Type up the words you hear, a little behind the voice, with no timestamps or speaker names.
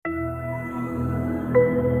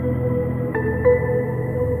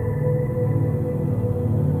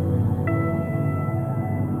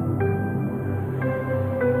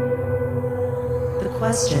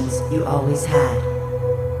questions you always had.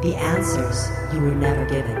 The answers you were never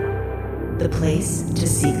given. The place to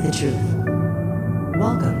seek the truth.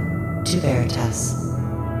 Welcome to Veritas.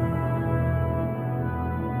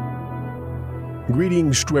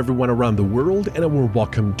 Greetings to everyone around the world, and a warm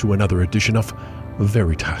welcome to another edition of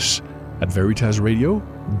Veritas at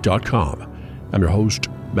veritasradio.com. I'm your host,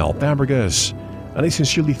 Mel Fabregas, and I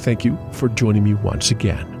sincerely thank you for joining me once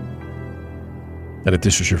again. And if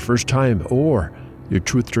this is your first time or your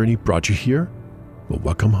truth journey brought you here, well,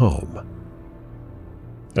 welcome home.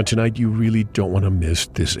 And tonight you really don't want to miss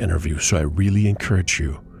this interview, so I really encourage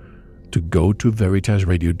you to go to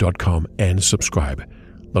veritasradio.com and subscribe.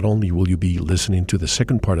 Not only will you be listening to the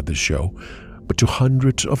second part of the show, but to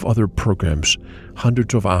hundreds of other programs,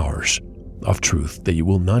 hundreds of hours of truth that you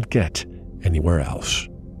will not get anywhere else.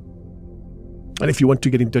 And if you want to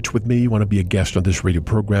get in touch with me, you want to be a guest on this radio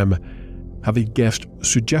program, have a guest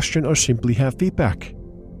suggestion, or simply have feedback,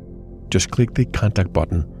 just click the contact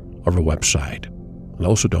button of our website. And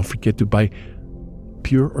also don't forget to buy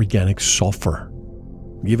pure organic sulfur.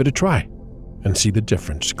 Give it a try and see the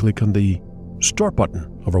difference. Click on the store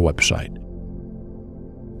button of our website.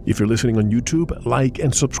 If you're listening on YouTube, like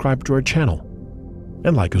and subscribe to our channel,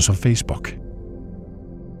 and like us on Facebook.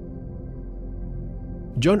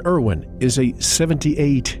 John Urwin is a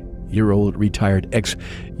 78-year-old retired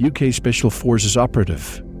ex-UK Special Forces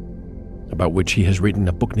operative, about which he has written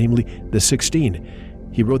a book, namely The 16.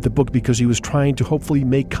 He wrote the book because he was trying to hopefully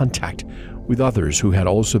make contact with others who had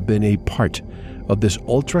also been a part of this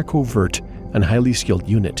ultra-covert and highly skilled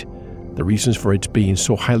unit. The reasons for its being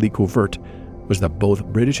so highly covert was that both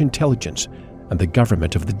British intelligence and the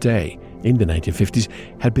government of the day in the 1950s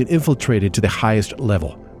had been infiltrated to the highest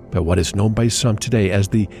level by what is known by some today as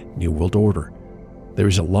the New World Order. There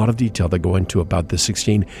is a lot of detail that go into about the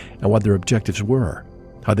 16 and what their objectives were,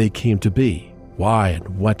 how they came to be, why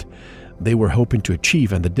and what they were hoping to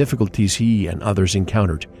achieve, and the difficulties he and others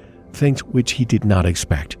encountered, things which he did not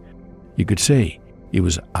expect. You could say he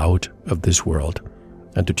was out of this world.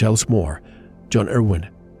 And to tell us more, John Urwin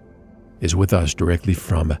is with us directly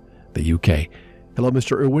from the UK. Hello,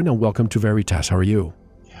 Mr. Urwin, and welcome to Veritas. How are you?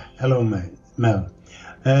 Hello, Mel.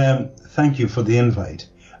 Thank you for the invite.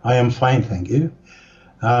 I am fine, thank you.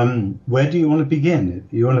 Where do you want to begin?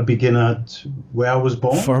 You want to begin at where I was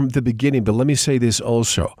born? From the beginning, but let me say this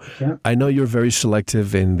also. Yeah. I know you're very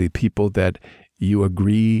selective in the people that you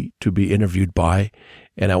agree to be interviewed by,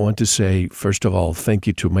 and I want to say, first of all, thank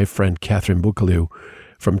you to my friend Catherine Bukalu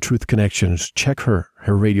from Truth Connections. Check her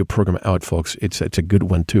radio program out, folks. It's a good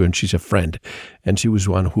one, too, and she's a friend. And she was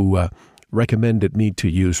one who recommended me to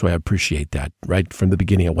you, so I appreciate that. Right from the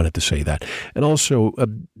beginning, I wanted to say that. And also,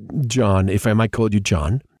 John, if I might call you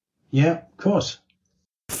John. Yeah, of course.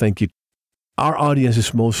 Thank you. Our audience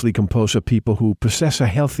is mostly composed of people who possess a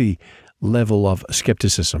healthy level of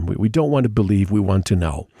skepticism. We don't want to believe, we want to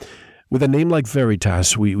know. With a name like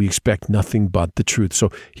Veritas, we expect nothing but the truth. So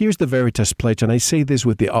here's the Veritas pledge, and I say this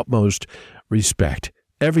with the utmost respect.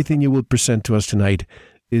 Everything you will present to us tonight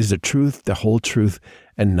is the truth, the whole truth,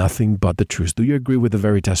 and nothing but the truth. Do you agree with the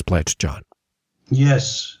Veritas pledge, John?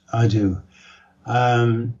 Yes, I do.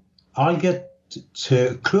 I'll get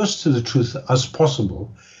to close to the truth as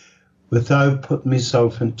possible without putting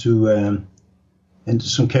myself into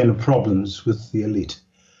some kind of problems with the elite.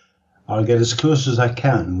 I'll get as close as I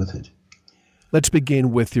can with it. Let's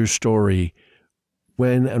begin with your story.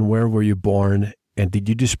 When and where were you born, and did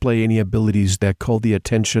you display any abilities that called the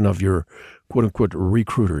attention of your quote-unquote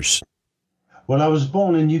recruiters? Well, I was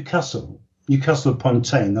born in Newcastle upon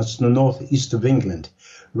Tyne. That's the northeast of England,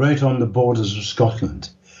 right on the borders of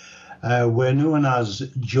Scotland. We're known as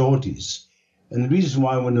Geordies. And the reason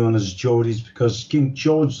why we're known as Geordies because King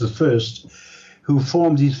George I, who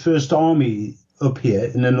formed his first army up here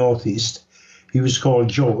in the northeast, he was called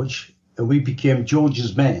George, and we became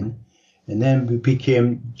George's men, and then we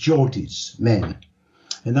became Geordie's men.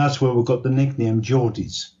 And that's where we got the nickname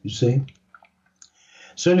Geordies, you see.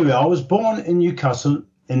 So anyway, I was born in Newcastle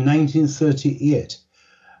in 1938.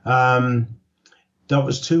 That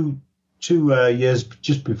was two years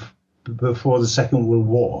just before the Second World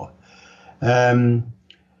War. I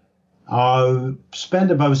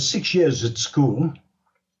spent about 6 years at school.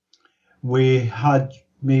 We lived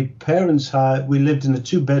in a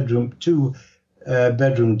two-bedroomed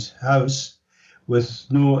house with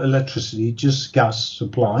no electricity, just gas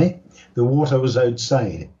supply. The water was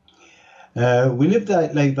outside. We lived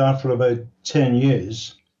like that for about 10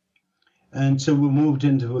 years until we moved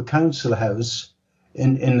into a council house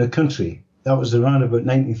in the country. That was around about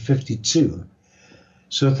 1952.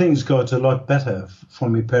 So things got a lot better for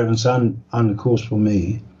my parents and of course for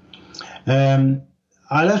me.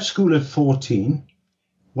 I left school at 14,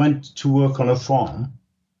 went to work on a farm.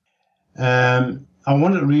 I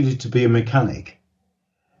wanted really to be a mechanic.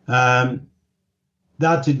 That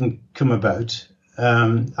didn't come about.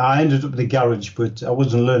 I ended up in the garage, but I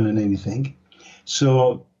wasn't learning anything.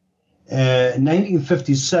 So in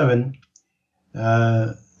 1957,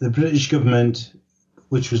 the British government,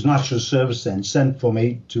 which was National Service then, sent for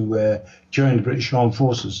me to join the British Armed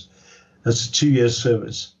Forces. That's a 2-year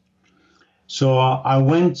service. So I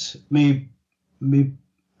went, I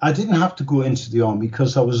didn't have to go into the army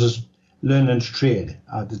because I was just learning trade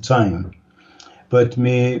at the time. But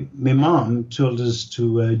my mum told us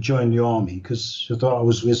to join the army because she thought I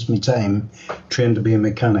was wasting my time trained to be a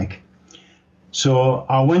mechanic. So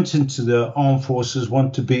I went into the armed forces,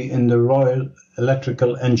 wanted to be in the Royal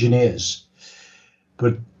Electrical Engineers.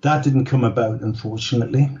 But that didn't come about,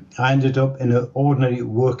 unfortunately. I ended up in an ordinary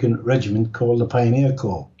working regiment called the Pioneer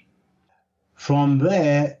Corps. From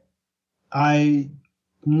there, I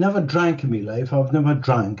never drank in my life. I've never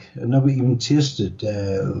drank. I never even tasted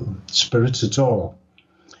spirits at all.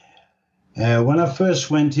 When I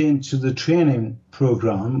first went into the training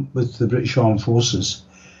program with the British Armed Forces,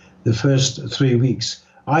 the first 3 weeks,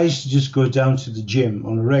 I used to just go down to the gym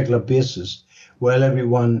on a regular basis while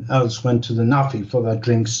everyone else went to the naffy for their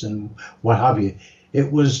drinks and what have you.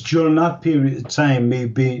 It was during that period of time, me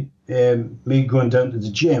going down to the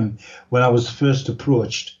gym, when I was first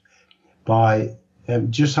approached by,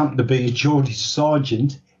 just happened to be a Geordie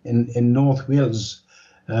sergeant in North Wales,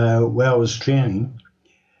 where I was training.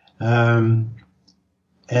 And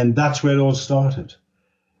that's where it all started.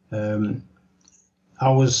 I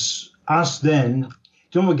was asked then,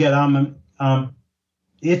 don't forget, I'm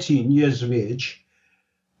 18 years of age,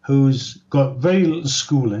 who's got very little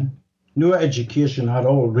schooling, no education at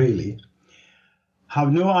all, really,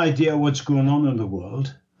 have no idea what's going on in the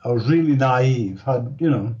world. I was really naive,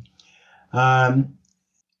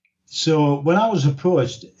 So when I was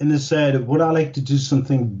approached and they said, would I like to do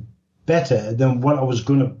something better than what I was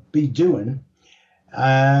going to be doing,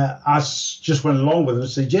 I just went along with it and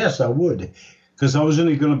said, yes, I would, because I was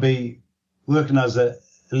only going to be working as a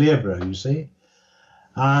labourer, you see.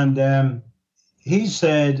 And he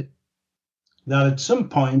said that at some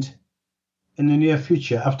point in the near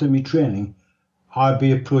future, after my training, I'd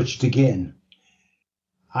be approached again.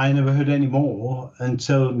 I never heard any more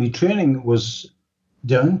until my training was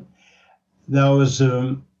done. There was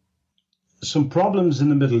some problems in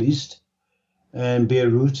the Middle East, in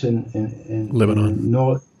Beirut, in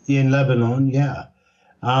Lebanon. In Lebanon, yeah.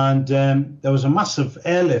 And there was a massive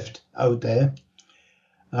airlift out there.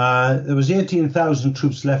 There was 18,000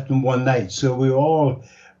 troops left in one night, so we were all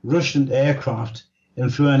rushed into aircraft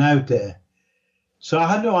and flown out there. So I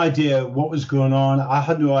had no idea what was going on. I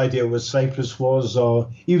had no idea what Cyprus was,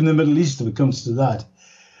 or even the Middle East, if it comes to that.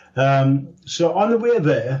 So on the way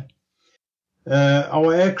there,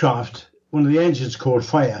 our aircraft, one of the engines caught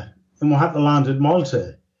fire, and we had to land at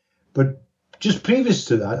Malta. But just previous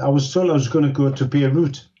to that, I was told I was going to go to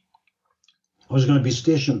Beirut. I was going to be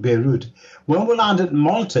stationed at Beirut. When we landed in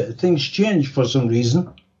Malta, things changed for some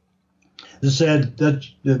reason. They said that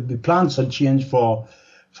the plans had changed for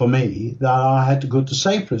me, that I had to go to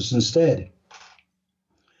Cyprus instead.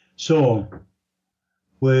 So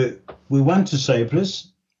we went to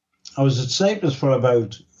Cyprus. I was at Cyprus for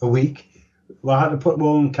about a week. I had to put my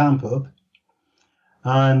own camp up.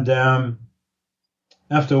 And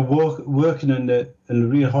after working in the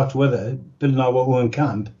real hot weather, building our own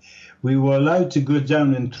camp, we were allowed to go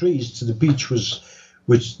down in threes to the beach,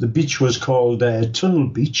 which the beach was called Tunnel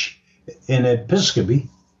Beach in Piscobie.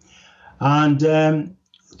 And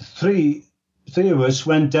three of us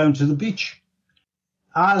went down to the beach.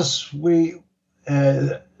 As three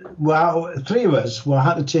of us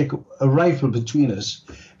had to take a rifle between us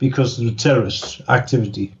because of the terrorist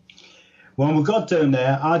activity. When we got down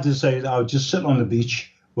there, I decided I would just sit on the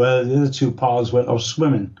beach where the other two pals went off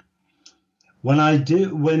swimming.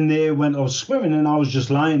 When they went off swimming and I was just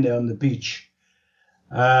lying there on the beach,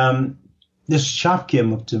 this chap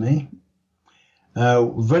came up to me,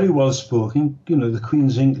 very well spoken, the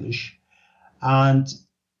Queen's English, and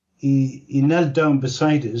he knelt down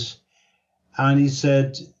beside us, and he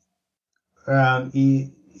said,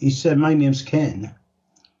 he said, my name's Ken,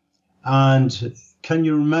 and can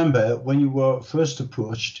you remember when you were first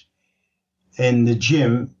approached in the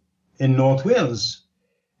gym in North Wales?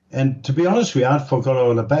 And to be honest with you, I'd forgot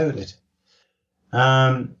all about it.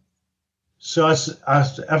 So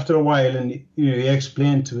after a while, and he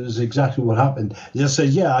explained to us exactly what happened. I said,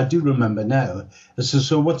 yeah, I do remember now. I said,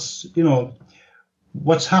 so what's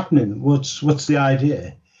happening? What's the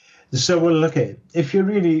idea? They said, well, look, if you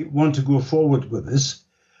really want to go forward with this,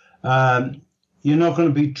 You're not going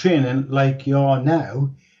to be training like you are now.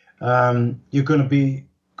 You're going to be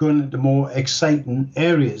going into more exciting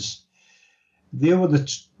areas. They were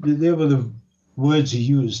the words he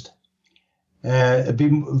used. It'd be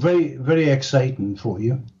very, very exciting for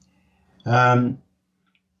you.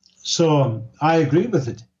 So I agree with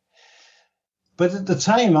it. But at the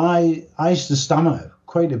time, I used to stammer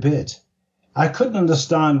quite a bit. I couldn't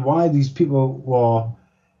understand why these people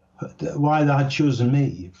why they had chosen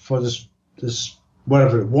me for this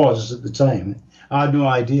whatever it was at the time. I had no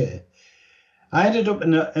idea. I ended up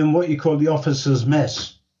in what you call the officer's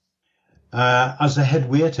mess as a head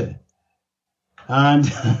waiter. And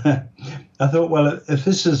I thought, well, if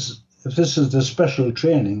this is the special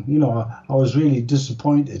training, I was really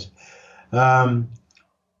disappointed.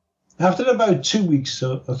 After about 2 weeks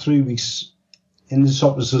or 3 weeks in this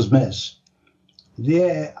officer's mess,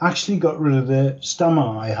 they actually got rid of the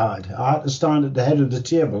stammer I had. I had to stand at the head of the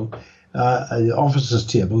table, the officer's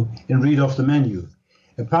table, and read off the menu.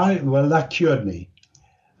 Apparently, well, that cured me.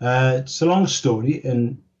 It's a long story,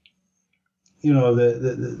 and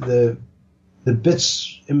the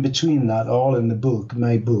bits in between that are all in the book,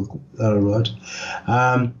 my book that I wrote.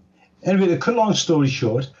 Anyway, to cut a long story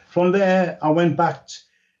short, from there I went back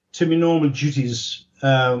to my normal duties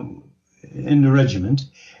in the regiment,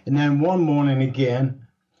 and then one morning again,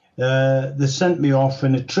 they sent me off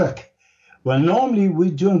in a truck. Well, normally we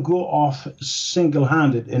don't go off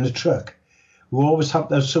single-handed in a truck. We always have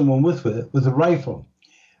to have someone with a rifle.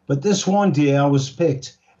 But this one day I was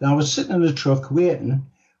picked, and I was sitting in the truck waiting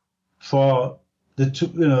for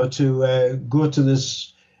to go to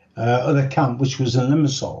this other camp, which was in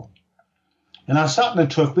Limassol. And I sat in the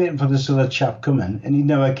truck waiting for this other chap coming, and he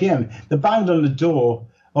never came. They banged on the door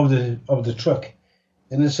of the truck,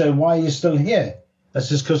 and they said, "Why are you still here?" I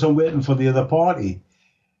said, "Because I'm waiting for the other party."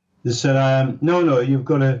 They said, "No, you've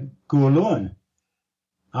got to go alone."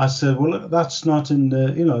 I said, "Well, look, that's not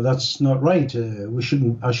that's not right.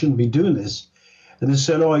 I shouldn't be doing this." And they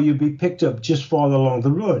said, "Oh, you'll be picked up just farther along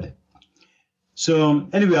the road." So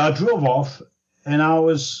anyway, I drove off, and I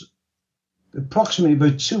was approximately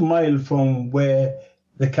about 2 miles from where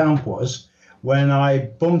the camp was when I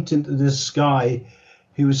bumped into this guy.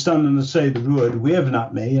 He was standing on the side of the road waving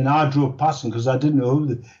at me, and I drove past him because I didn't know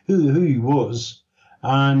who he was.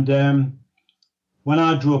 And when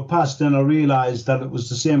I drove past, then I realized that it was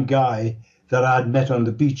the same guy that I had met on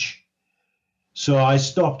the beach. So I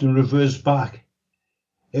stopped and reversed back.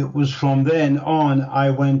 It was from then on I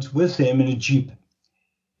went with him in a jeep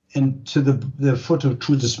into the foot of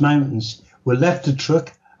Trudas Mountains. We left the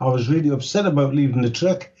truck. I was really upset about leaving the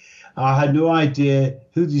truck. I had no idea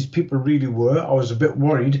who these people really were. I was a bit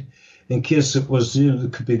worried in case it was,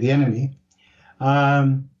 it could be the enemy.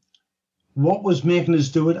 What was making us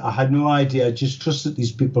do it? I had no idea. I just trusted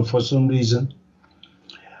these people for some reason.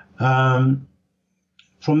 From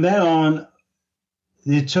then on,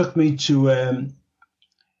 they took me to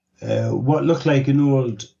what looked like an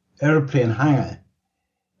old airplane hangar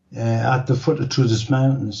at the foot of Trudas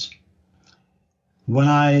Mountains. When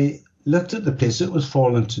I looked at the place, it was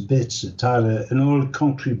falling to bits. It had an old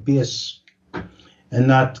concrete base, and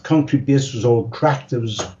that concrete base was all cracked. There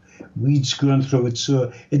was weeds growing through it,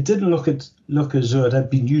 so it didn't look as though it had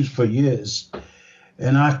been used for years.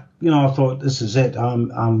 And I thought, this is it.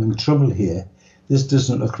 I'm in trouble here. This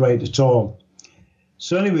doesn't look right at all.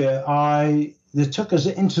 So anyway, they took us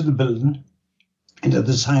into the building, into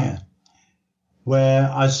this hangar, where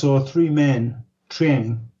I saw 3 men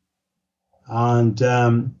training, and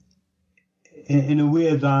in a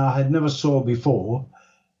way that I had never saw before.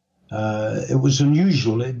 It was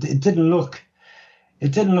unusual. It didn't look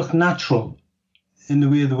natural in the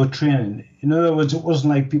way they were training. In other words, it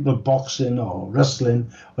wasn't like people boxing or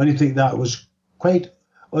wrestling or anything like that. It was quite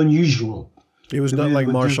unusual. It was not like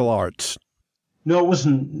martial arts. No, it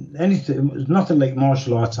wasn't anything. It was nothing like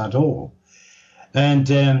martial arts at all. And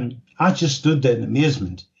I just stood there in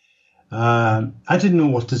amazement. I didn't know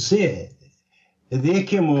what to say. They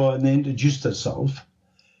came over and they introduced themselves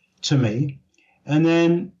to me. And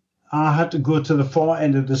then I had to go to the far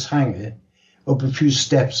end of this hangar, up a few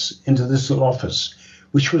steps into this little office,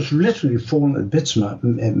 which was literally falling to bits, Mel.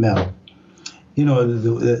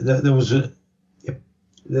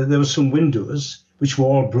 There was some windows which were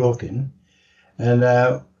all broken, and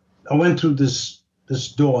I went through this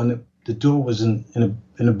door, and the door was in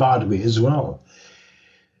a bad way as well.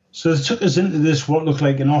 So they took us into this what looked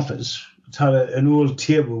like an office. It had an old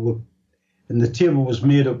table, and the table was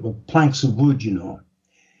made up of planks of wood.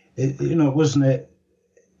 It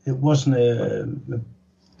wasn't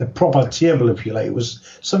a proper table, if you like. It was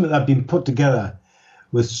something that had been put together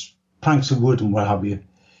with planks of wood and what have you.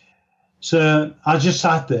 So I just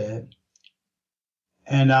sat there,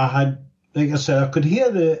 and I had, like I said, I could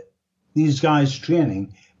hear these guys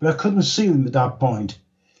training, but I couldn't see them at that point.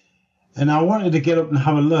 And I wanted to get up and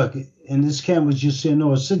have a look. And this Ken was just saying,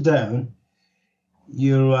 "No, sit down.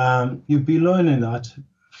 You'll be learning that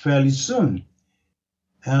fairly soon."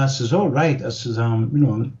 And I says, "All right." I says, I'm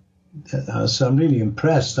really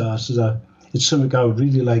impressed. I says, "It's something I would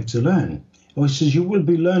really like to learn." Oh, he says, "You will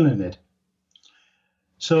be learning it."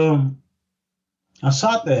 So I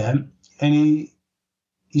sat there, and he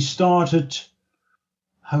started.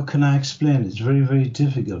 How can I explain it? It's very, very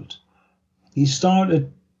difficult. He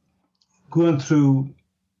started going through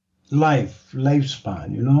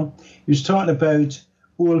lifespan, He was talking about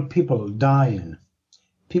old people dying,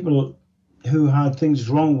 people who had things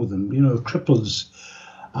wrong with them, cripples.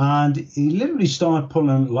 And he literally started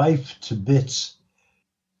pulling life to bits,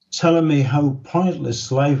 telling me how pointless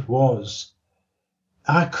life was.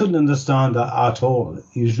 I couldn't understand that at all.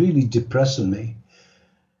 He was really depressing me.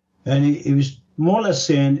 And he was more or less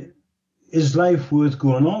saying, is life worth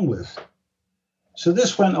going on with? So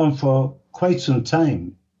this went on for quite some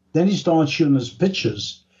time. Then he started showing us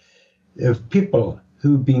pictures of people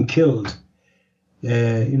who'd been killed,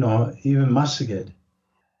 even massacred.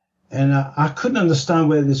 And I couldn't understand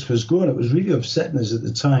where this was going. It was really upsetting us at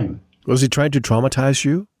the time. Was he trying to traumatize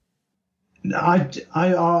you? I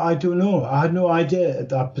don't know. I had no idea at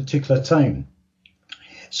that particular time.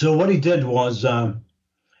 So what he did was, and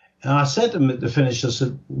I said to him at the finish, I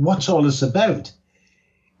said, "What's all this about?"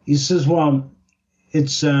 He says, "Well,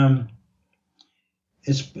 it's going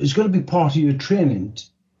to be part of your training.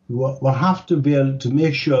 We'll have to be able to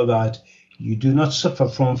make sure that you do not suffer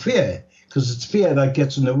from fear, because it's fear that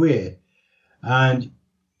gets in the way. And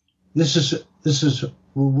this is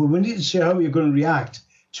we need to see how you're going to react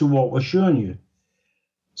to what we're showing you."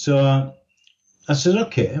 So I said,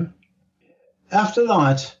 "Okay." After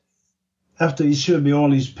that, after he showed me all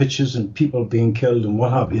these pictures and people being killed and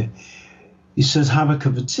what have you, he says, "Have a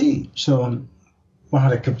cup of tea." So I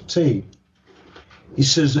had a cup of tea. He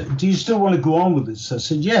says, "Do you still want to go on with this?" I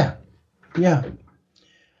said, yeah.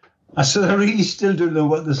 I said, "I really still don't know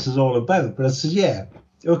what this is all about." But I said, "Yeah,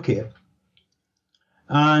 okay."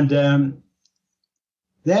 And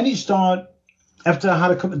then he started, after I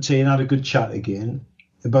had a cup of tea and had a good chat again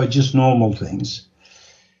about just normal things,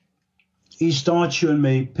 he started showing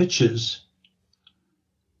me pictures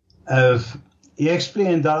of, he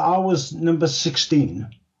explained that I was number 16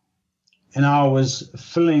 and I was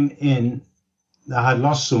filling in, I had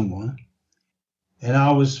lost someone, and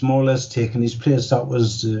I was more or less taking his place. That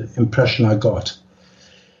was the impression I got.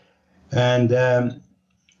 And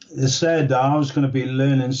they said that I was going to be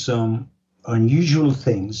learning some unusual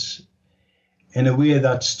things in a way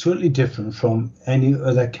that's totally different from any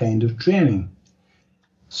other kind of training.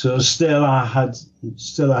 So still I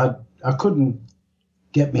couldn't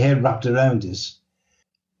get my head wrapped around this.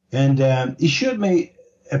 And he showed me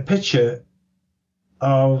a picture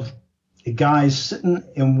of a guy sitting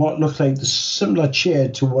in what looked like the similar chair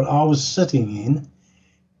to what I was sitting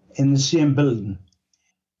in the same building.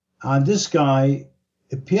 And this guy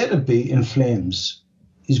appeared to be in flames.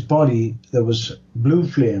 His body, there was blue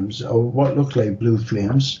flames, or what looked like blue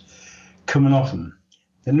flames, coming off him.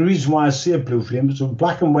 And the reason why I say blue flames, it was a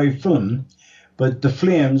black and white film, but the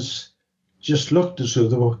flames just looked as though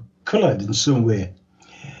they were coloured in some way.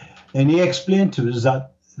 And he explained to us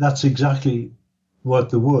that that's exactly what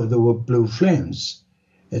they were. They were blue flames.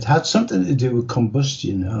 It had something to do with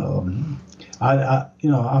combustion. I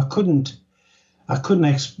couldn't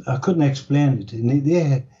explain it. And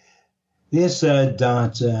they said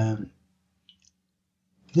that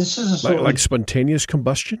this is a sort like spontaneous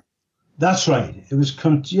combustion. That's right. It was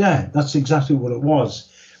that's exactly what it was.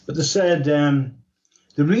 But they said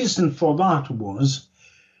the reason for that was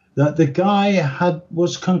that the guy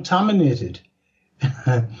was contaminated.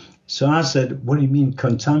 So I said, "What do you mean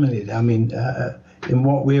contaminated? I mean, in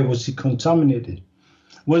what way was he contaminated?"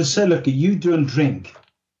 Well, he said, "Look, you don't drink.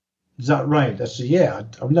 Is that right?" I said, "Yeah,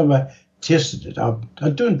 I've never tasted it. I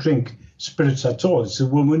don't drink spirits at all." He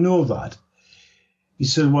said, "Well, we know that." He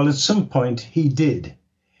said, "Well, at some point he did."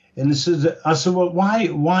 And I said, "Well,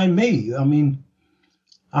 why me? I mean,"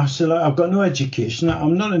 I said, "I've got no education.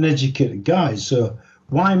 I'm not an educated guy, so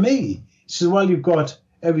why me?" He said, "Well, you've got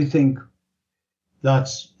everything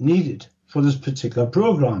that's needed for this particular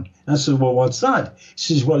program." And I said, "Well, what's that?"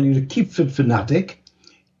 He says, "Well, you're a keep fit fanatic.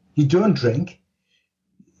 You don't drink.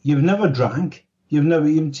 You've never drank. You've never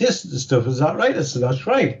even tasted the stuff. Is that right?" I said, "That's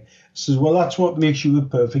right." He says, "Well, that's what makes you a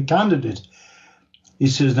perfect candidate." He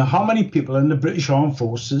says, "Now, how many people in the British Armed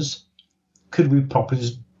Forces could we probably,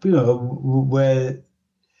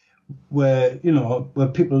 where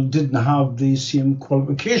people didn't have the same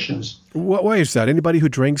qualifications. Why is that? Anybody who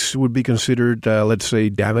drinks would be considered, let's say,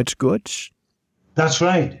 damaged goods? That's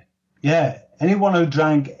right. Yeah. Anyone who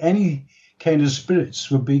drank any kind of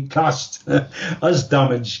spirits would be classed as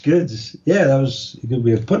damaged goods. Yeah, that was a good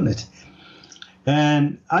way of putting it.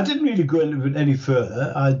 And I didn't really go into it any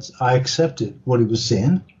further. I accepted what he was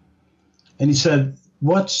saying. And he said,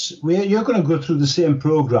 you're going to go through the same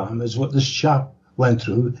program as what this chap went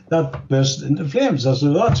through. That burst into flames. I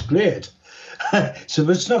said, that's great. So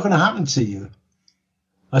it's not going to happen to you.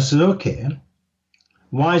 I said, okay.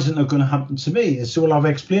 Why is it not going to happen to me? He said, well, I've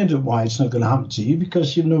explained it why it's not going to happen to you,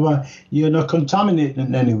 because you're not contaminating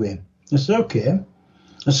in any way. I said, okay.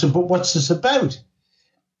 I said, but what's this about?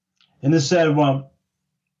 And they said, well,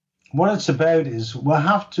 what it's about is we'll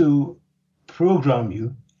have to program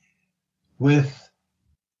you with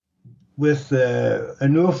a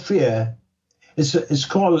no fear. It's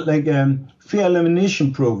called like fear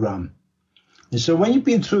elimination program. And so when you've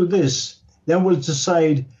been through this, then we'll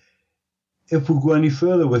decide if we go any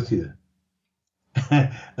further with you.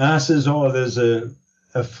 And I says, oh, there's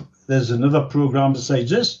another program besides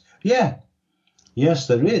this? Yeah. Yes,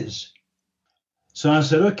 there is. So I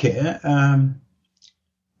said, okay,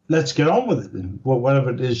 let's get on with it then, whatever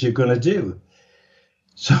it is you're going to do.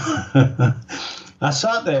 So I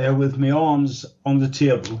sat there with my arms on the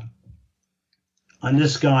table, and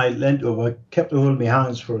this guy leant over, kept holding my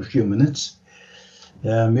hands for a few minutes,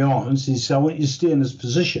 my arms. He said, I want you to stay in this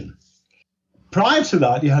position. Prior to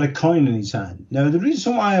that, he had a coin in his hand. Now, the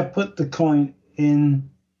reason why I put the coin in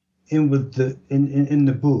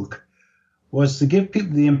the book was to give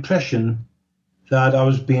people the impression that I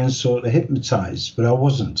was being sort of hypnotized, but I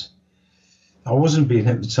wasn't. I wasn't being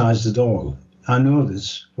hypnotized at all. I know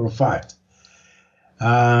this for a fact.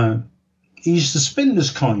 He used to spin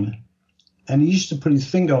this coin, and he used to put his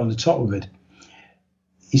finger on the top of it.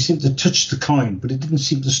 He seemed to touch the coin, but it didn't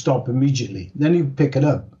seem to stop immediately. Then he would pick it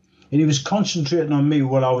up, and he was concentrating on me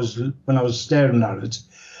when I was staring at it,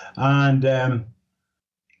 and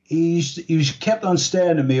he kept on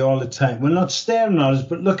staring at me all the time. Well, not staring at us,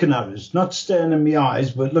 but looking at us. Not staring in my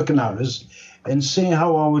eyes, but looking at us, and seeing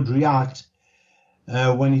how I would react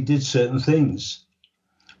when he did certain things.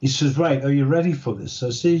 He says, right, are you ready for this? I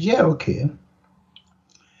said, yeah, okay.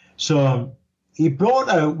 So he brought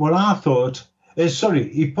out what I thought, they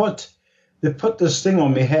put this thing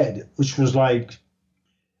on my head, which was like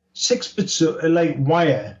 6 bits of like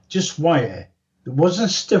wire, just wire. It wasn't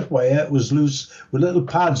stiff wire, it was loose with little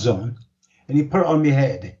pads on, and he put it on my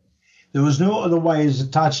head. There was no other wires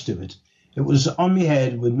attached to it. It was on my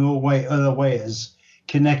head with no other wires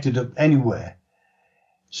connected up anywhere.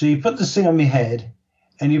 So he put this thing on my head,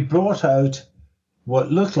 and he brought out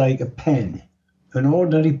what looked like a pen, an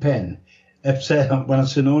ordinary pen. Except when I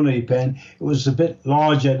say an ordinary pen, it was a bit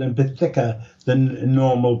larger and a bit thicker than a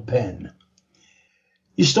normal pen.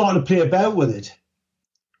 He started to play about with it,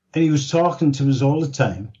 and he was talking to us all the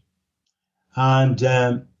time. And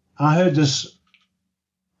I heard this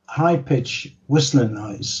high-pitched whistling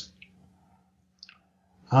noise.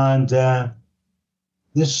 And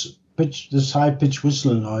this high-pitched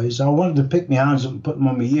whistling noise, I wanted to pick my hands up and put them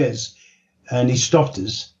on my ears, and he stopped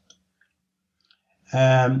us.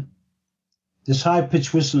 This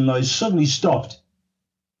high-pitched whistling noise suddenly stopped.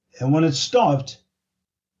 And when it stopped,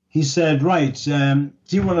 he said, right, do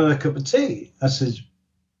you want another cup of tea? I said,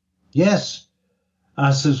 yes.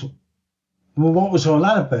 I says, well, what was all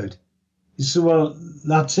that about? He said, well,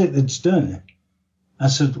 that's it, it's done. I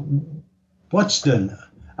said, what's done?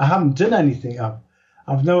 I haven't done anything.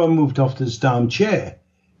 I've never moved off this damn chair,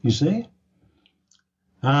 you see?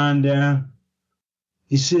 And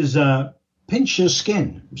he says, pinch your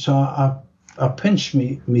skin. So I pinched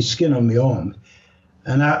my skin on my arm,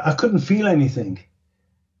 and I couldn't feel anything.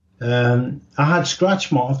 I had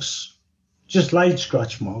scratch marks, just light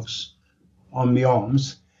scratch marks on my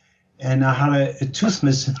arms, and I had a tooth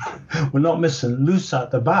missing, well, not missing, loose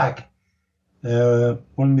at the back.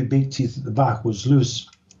 One of my big teeth at the back was loose,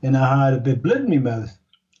 and I had a bit of blood in my mouth.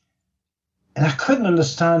 And I couldn't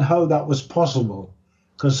understand how that was possible,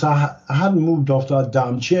 because I hadn't moved off that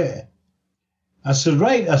damn chair. I said,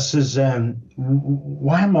 right, I says,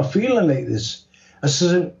 why am I feeling like this? I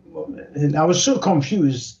said, and I was so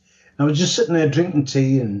confused. I was just sitting there drinking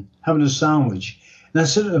tea and having a sandwich. And I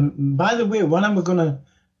said, by the way, when am I going to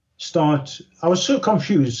start? I was so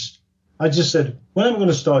confused. I just said, when am I going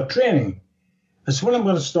to start training? I said, when am I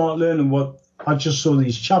going to start learning what I just saw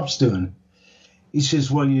these chaps doing? He says,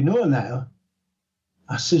 well, you know now.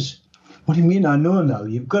 I says, what do you mean I know now?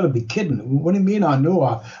 You've got to be kidding. What do you mean I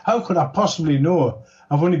know? How could I possibly know?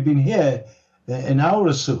 I've only been here an hour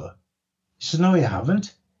or so. He said, no, you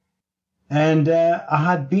haven't. And I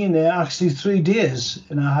had been there actually 3 days,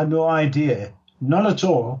 and I had no idea, none at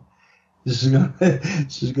all. This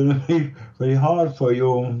is going to be very hard for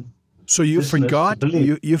you. So you forgot.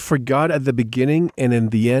 You forgot at the beginning, and in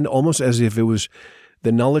the end, almost as if it was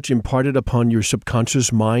the knowledge imparted upon your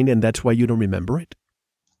subconscious mind, and that's why you don't remember it.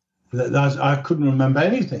 I couldn't remember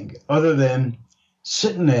anything other than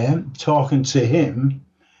sitting there talking to him,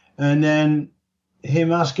 and then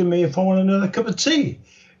him asking me if I want another cup of tea.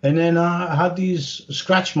 And then I had these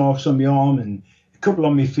scratch marks on my arm and a couple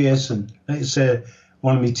on my face, and like I said,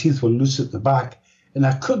 one of my teeth were loose at the back, and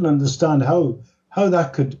I couldn't understand how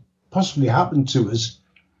that could possibly happen to us,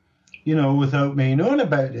 without me knowing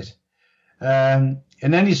about it. And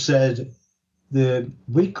then he said,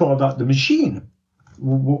 we call that the machine,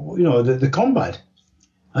 the combat.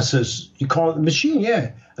 I says, you call it the machine?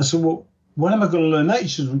 Yeah. I said, well, when am I going to learn that? He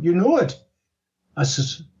says, you know it. I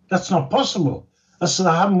says, that's not possible. I said,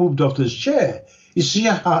 I haven't moved off this chair. He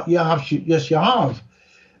said, yes, you have.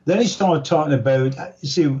 Then he started talking about, you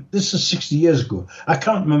see, this is 60 years ago. I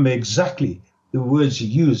can't remember exactly the words he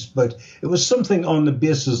used, but it was something on the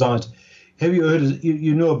basis that, have you heard,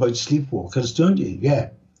 you know about sleepwalkers, don't you?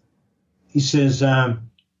 Yeah. He says,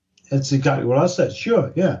 that's exactly what I said.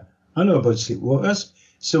 Sure, yeah, I know about sleepwalkers.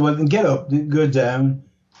 So we can get up, go down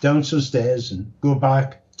some stairs and go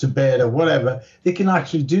back to bed or whatever. They can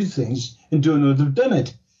actually do things and don't know they've done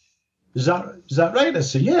it. Is that right? I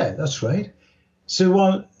said, yeah, that's right. So,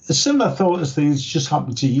 well, a similar thought as things just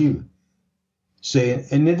happened to you. Saying,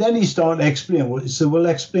 and then he started explaining. He said, well,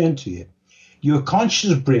 I'll explain to you. Your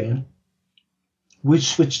conscious brain, we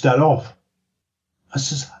switched that off. I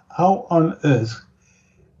says, how on earth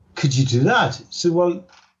could you do that? He said, well,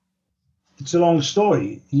 it's a long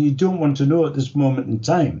story. You don't want to know at this moment in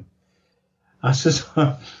time. I says,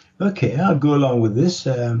 okay, I'll go along with this.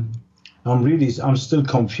 I'm still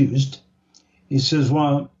confused. He says,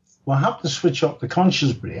 well, we'll have to switch off the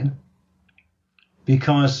conscious brain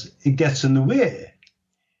because it gets in the way.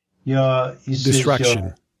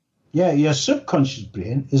 Distraction. Your subconscious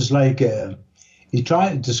brain is like, he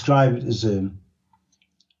tried to describe it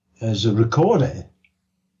as a recorder.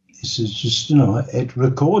 He says, just, it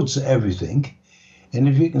records everything. And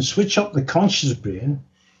if you can switch up the conscious brain,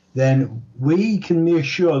 then we can make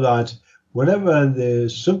sure that whatever the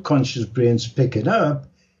subconscious brain's picking up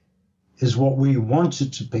is what we want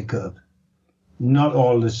it to pick up, not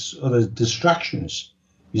all this other distractions.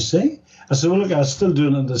 You see? I said, well, look, I still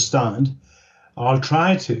don't understand. I'll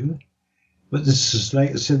try to, but this is,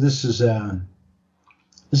 like I said, this is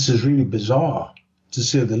really bizarre, to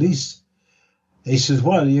say the least. He says,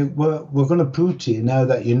 well, we're going to prove to you now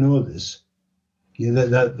that you know this,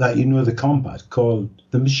 that you know the combat called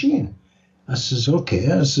the machine. I says,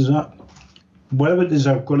 okay. I says, whatever it is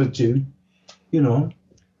I've got to do,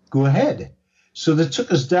 go ahead. So they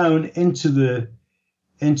took us down into the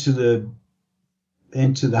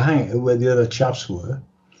hangar where the other chaps were.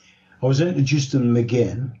 I was introduced to them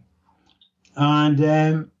again,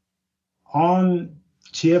 and on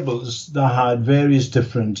tables they had various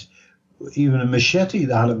different, even a machete.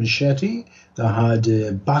 They had a machete. They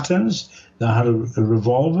had batons. They had a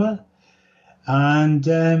revolver, and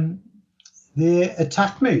they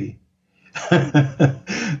attacked me.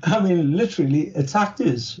 I mean, literally attacked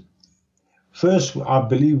us. First, I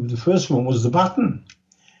believe the first one was the baton,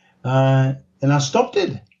 and I stopped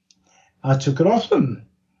it. I took it off them,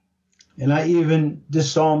 and I even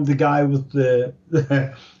disarmed the guy with the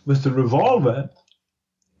with the revolver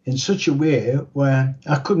in such a way where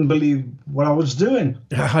I couldn't believe what I was doing.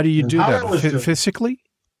 How do you do that? Physically?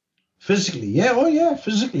 Physically, yeah. Oh, yeah,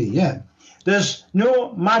 physically, yeah. There's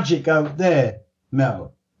no magic out there,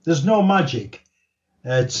 Mel. There's no magic.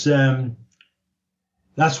 It's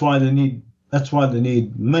that's why they need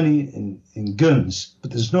money and guns. But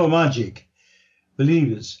there's no magic.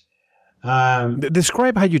 Believe us.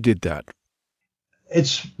 Describe how you did that.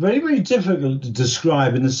 It's very, very difficult to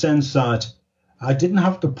describe in the sense that I didn't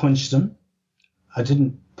have to punch them. I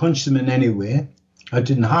didn't punch them in any way. I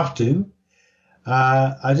didn't have to.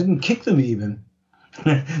 I didn't kick them even.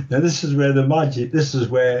 Now, this is where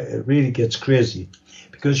it really gets crazy,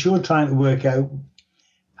 because you're trying to work out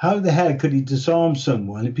how the hell could he disarm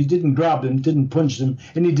someone if he didn't grab them, didn't punch them,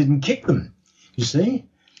 and he didn't kick them? You see?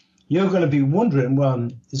 You're going to be wondering, well,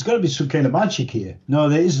 there's got to be some kind of magic here. No,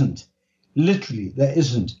 there isn't. Literally, there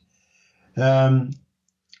isn't. The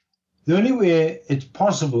only way it's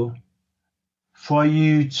possible for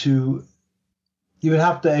you would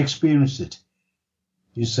have to experience it.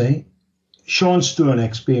 You see? Sean Stone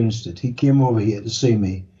experienced it. He came over here to see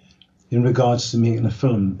me in regards to making a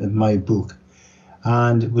film of my book.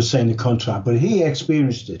 and was signing a contract, but he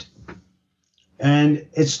experienced it. And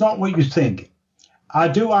it's not what you think. I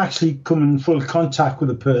do actually come in full contact with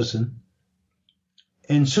a person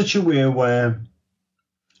in such a way where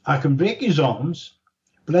I can break his arms,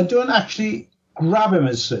 but I don't actually grab him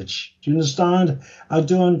as such. Do you understand?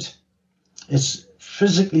 It's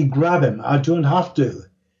physically grab him. I don't have to.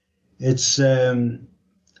 It's,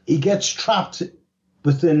 he gets trapped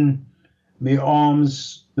within my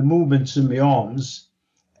arms, the movements in my arms,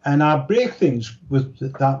 and I break things with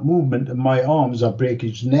that movement in my arms. I break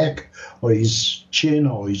his neck or his chin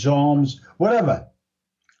or his arms, whatever.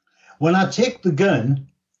 When I take the gun,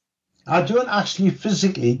 I don't actually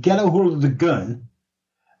physically get a hold of the gun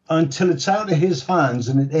until it's out of his hands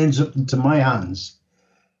and it ends up into my hands.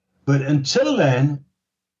 But until then,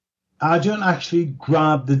 I don't actually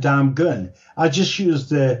grab the damn gun. I just use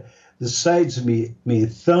the sides of me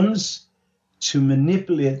thumbs to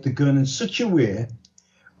manipulate the gun in such a way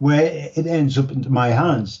where it ends up into my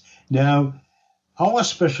hands. Now, our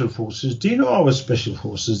special forces, do you know our special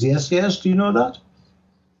forces, the SAS, do you know that?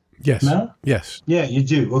 Yes. Mel? Yes. Yeah, you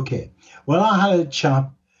do. Okay. Well, I had a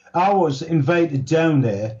chap, I was invited down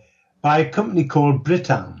there by a company called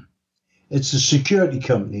Britam. It's a security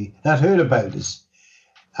company that heard about us.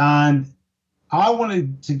 And I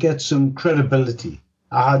wanted to get some credibility.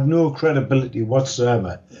 I had no credibility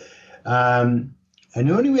whatsoever. And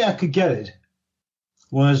the only way I could get it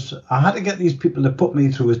was I had to get these people to put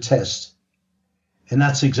me through a test. And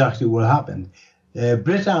that's exactly what happened.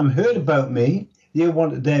 Britam heard about me. They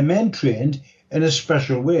wanted their men trained in a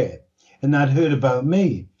special way. And they'd heard about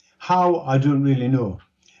me. How, I don't really know.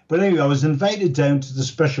 But anyway, I was invited down to the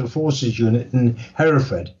Special Forces unit in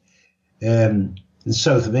Hereford, in the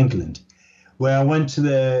south of England, where I went to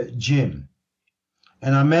the gym.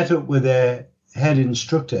 And I met up with their head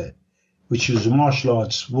instructor, which was a martial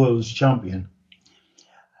arts world champion.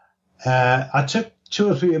 I took 2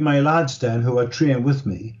 or 3 of my lads down who had trained with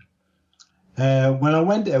me. When I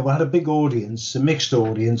went there, we had a big audience, a mixed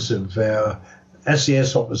audience of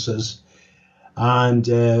SAS officers and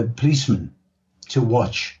policemen to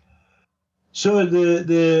watch. So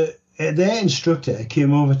their instructor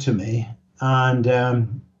came over to me,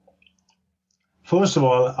 and first of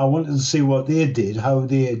all, I wanted to see what they did, how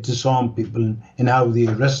they disarmed people and how they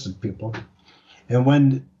arrested people. And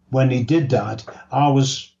when he did that, I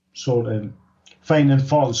was sort of finding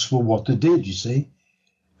faults for what they did, you see.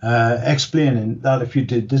 Explaining that if you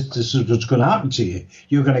did this, this is what's going to happen to you.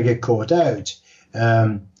 You're going to get caught out.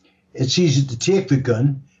 It's easy to take the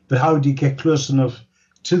gun, but how do you get close enough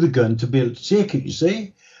to the gun to be able to take it, you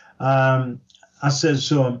see? I said,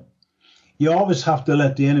 so you always have to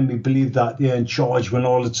let the enemy believe that they're in charge when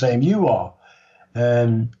all the time you are.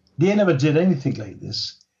 They never did anything like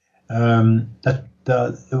this. It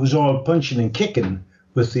was all punching and kicking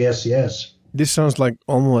with the SAS. This sounds like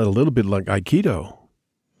almost a little bit like Aikido.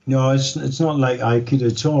 No, it's not like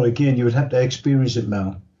Aikido at all. Again, you would have to experience it,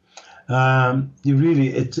 Mel.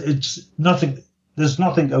 It's nothing. There's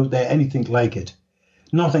nothing out there, anything like it.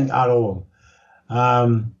 Nothing at all.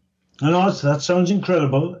 And also, that sounds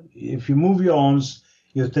incredible. If you move your arms,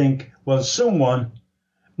 you think, well, someone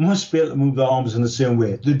must be able to move their arms in the same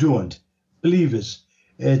way. They don't. Believe us.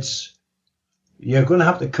 You're going to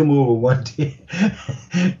have to come over one day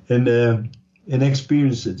and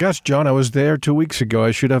experience it. Gosh, John, I was there 2 weeks ago.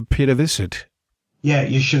 I should have paid a visit. Yeah,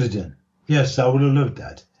 you should have done. Yes, I would have loved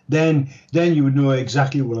that. Then you would know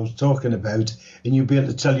exactly what I was talking about, and you'd be able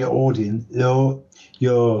to tell your audience,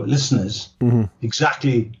 your listeners,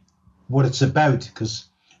 exactly what it's about. Because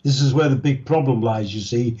this is where the big problem lies. You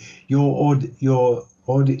see, your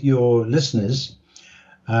listeners.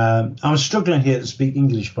 I'm struggling here to speak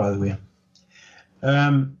English, by the way.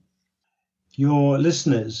 Your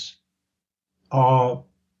listeners are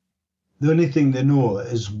the only thing they know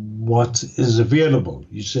is what is available.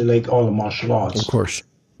 You say, like all the martial arts, of course.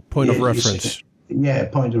 Point of reference. Yeah,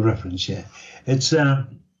 point of reference. Yeah, it's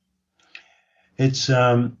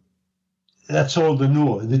that's all they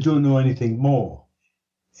know. They don't know anything more.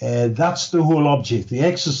 That's the whole object, the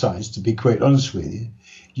exercise. To be quite honest with you,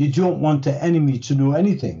 you don't want the enemy to know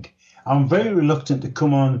anything. I'm very reluctant to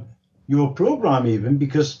come on your program even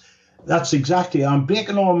because that's exactly. I'm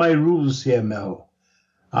breaking all my rules here, Mel.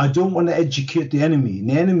 I don't want to educate the enemy. And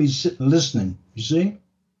the enemy's sitting listening. You see.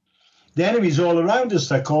 The enemy's all around us.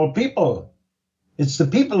 They're called people. It's the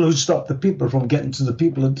people who stop the people from getting to the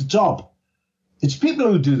people at the top. It's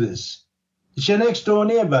people who do this. It's your next door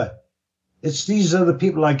neighbor. These are the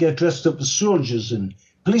people that get dressed up as soldiers and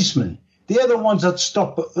policemen. They're the ones that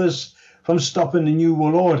stop us from stopping the New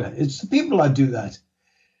World Order. It's the people that do that.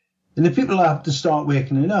 And the people have to start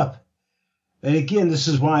waking it up. And again, this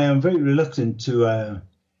is why I'm very reluctant to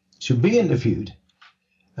be interviewed,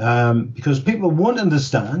 because people won't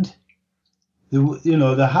understand. They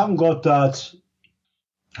haven't got that.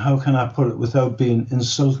 How can I put it without being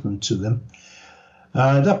insulting to them?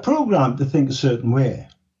 They're programmed to think a certain way.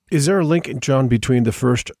 Is there a link, John, between the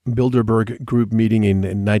first Bilderberg group meeting in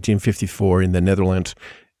 1954 in the Netherlands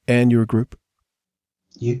and your group?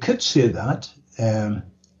 You could say that.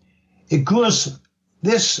 It goes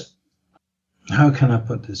this. How can I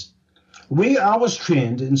put this? I was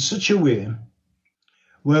trained in such a way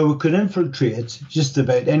where we could infiltrate just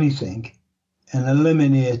about anything and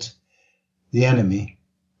eliminate the enemy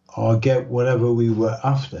or get whatever we were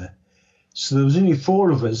after. So there was only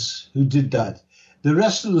 4 of us who did that. The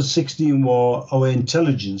rest of the 16 were our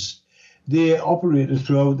intelligence. They operated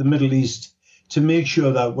throughout the Middle East to make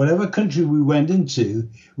sure that whatever country we went into,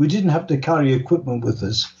 we didn't have to carry equipment with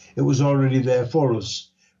us. It was already there for us.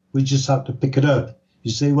 We just had to pick it up,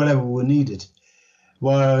 you see, whatever we needed.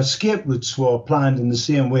 Well, our escape routes were planned in the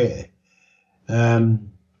same way.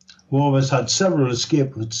 One of us had several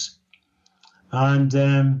escape routes. And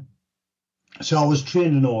so I was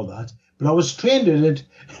trained in all that. But I was trained in it,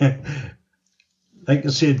 like I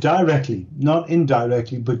say, directly, not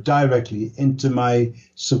indirectly, but directly into my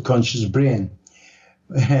subconscious brain.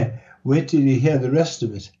 Wait till you hear the rest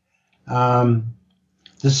of it.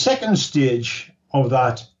 The second stage of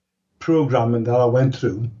that programming that I went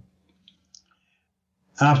through,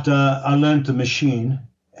 after I learned the machine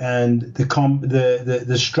and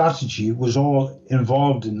the strategy was all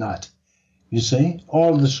involved in that, you see,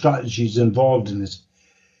 all the strategies involved in it.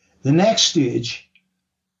 The next stage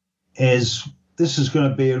is, this is going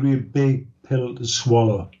to be a real big pill to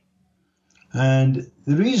swallow. And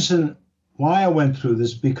the reason why I went through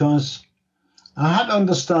this, because I had to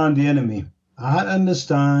understand the enemy. I had to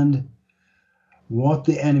understand what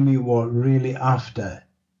the enemy were really after.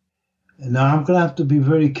 Now, I'm going to have to be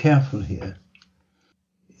very careful here.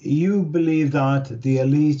 You believe that the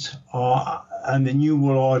elite and the New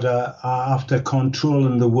World Order are after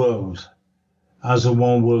controlling the world as a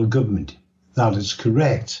one world government. That is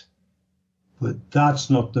correct. But that's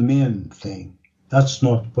not the main thing. That's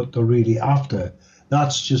not what they're really after.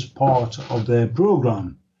 That's just part of their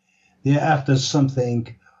program. They're after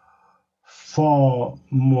something far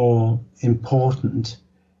more important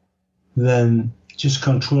than just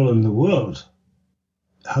controlling the world.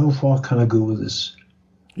 How far can I go with this?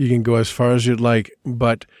 You can go as far as you'd like,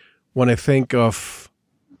 but when I think of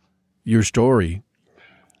your story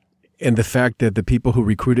and the fact that the people who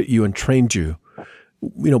recruited you and trained you,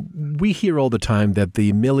 we hear all the time that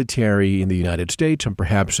the military in the United States and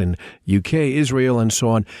perhaps in UK, Israel, and so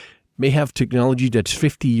on may have technology that's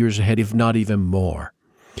 50 years ahead, if not even more.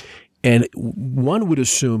 And one would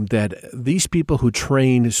assume that these people who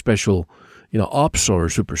train special, ops or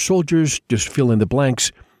super soldiers, just fill in the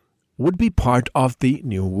blanks, would be part of the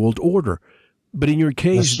New World Order. But in your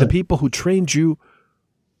case, the people who trained you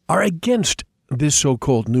are against this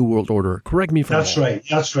so-called New World Order. Correct me if I'm wrong.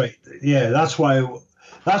 That's right. Yeah, that's why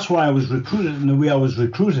I was recruited in the way I was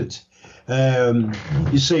recruited.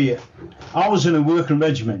 You see, I was in a working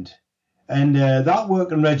regiment, and that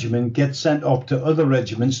working regiment gets sent up to other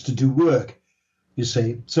regiments to do work, you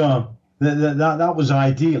see. So that was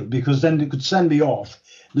ideal, because then they could send me off.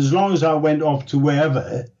 As long as I went off to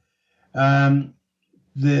wherever,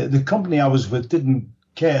 the company I was with didn't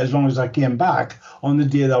care as long as I came back on the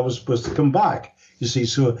day that I was supposed to come back, you see.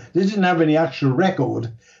 So they didn't have any actual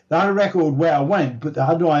record. They had a record where I went, but they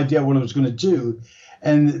had no idea what I was going to do.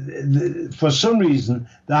 And for some reason,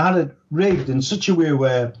 they had it rigged in such a way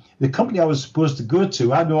where the company I was supposed to go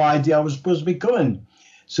to had no idea I was supposed to be going.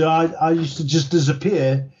 So I used to just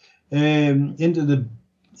disappear into the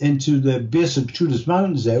base of Trudas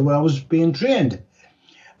Mountains there, where I was being trained.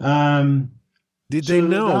 Did they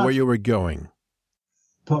know where you were going?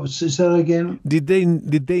 Is that again? Did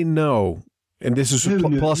they know? And this is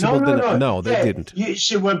possible. No, they didn't. You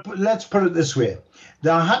see, let's put it this way: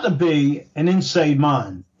 there had to be an inside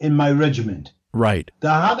man in my regiment. Right.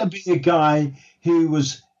 There had to be a guy who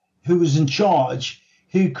was in charge,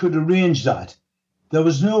 who could arrange that. There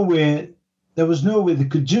was no way they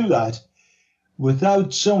could do that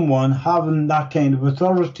without someone having that kind of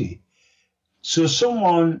authority. So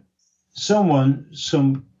some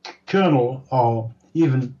colonel or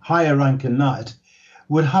even higher rank than that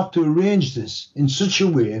would have to arrange this in such a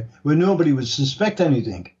way where nobody would suspect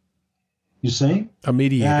anything. You see? A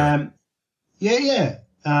mediator. Yeah.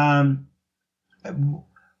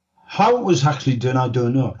 How it was actually done, I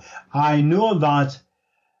don't know. I know that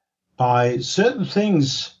by certain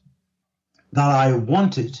things that I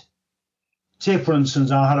wanted Take, for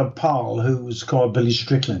instance, I had a pal who was called Billy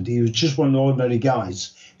Strickland. He was just one of the ordinary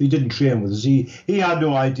guys who didn't train with us. He had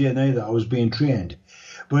no idea neither I was being trained.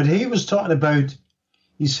 But he was talking about,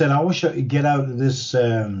 he said, I wish I could get out of this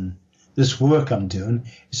this work I'm doing.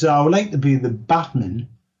 He said, I would like to be the batman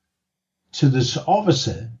to this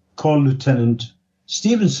officer called Lieutenant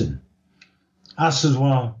Stevenson. I said,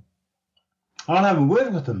 well, I'll have a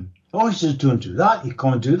word with him. Oh, he says, don't do that. You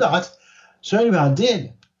can't do that. So anyway, I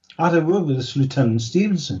did. I had a word with this Lieutenant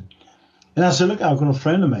Stevenson. And I said, look, I've got a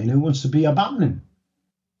friend of mine who wants to be a batman.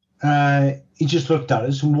 He just looked at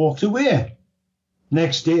us and walked away.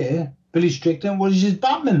 Next day, Billy Strickland was his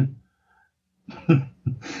batman.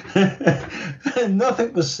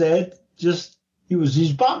 Nothing was said, just he was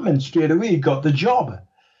his batman straight away. He got the job.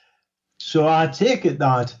 So I take it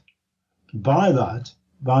that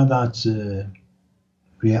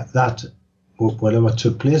whatever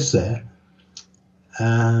took place there,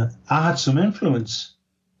 I had some influence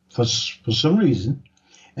for some reason,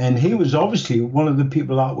 and he was obviously one of the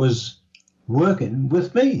people that was working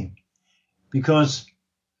with me, because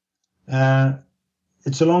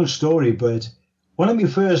it's a long story, but one of my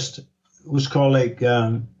first was called like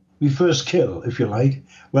my first kill, if you like,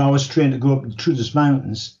 where I was trained to go up through these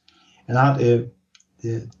mountains, and I had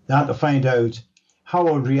to find out how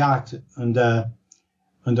I would react under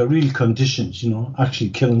real conditions, actually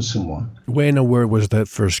killing someone. When and where was that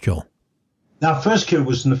first kill? That first kill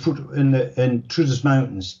was in through these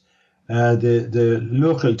mountains. The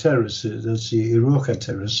local terrorists, that's the Iroquois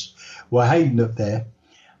terrorists, were hiding up there,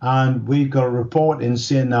 and we got a report in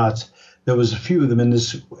saying that there was a few of them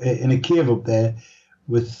in a cave up there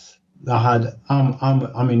that had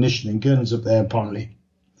ammunition and guns up there apparently.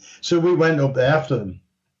 So we went up there after them,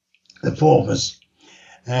 the four of us,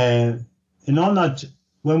 and on that,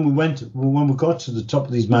 when we got to the top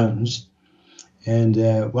of these mountains, and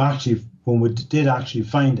when we did actually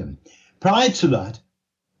find them, prior to that,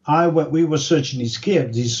 we were searching these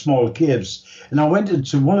caves, these small caves, and I went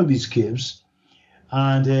into one of these caves,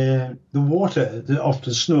 and the water off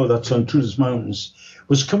the snow that's on through these mountains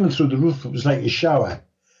was coming through the roof. It was like a shower,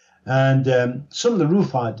 and some of the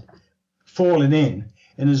roof had fallen in,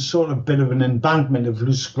 and there's sort of a bit of an embankment of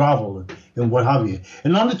loose gravel and what have you.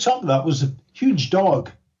 And on the top of that was a huge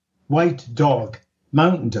dog, white dog,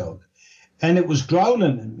 mountain dog, and it was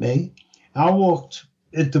growling at me. I walked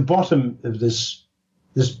at the bottom of this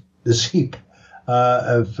heap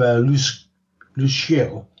of loose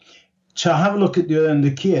shale to have a look at the other end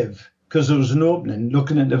of the cave, because there was an opening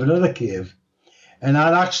looking into another cave, and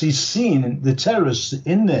I'd actually seen the terrorists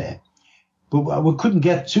in there, but we couldn't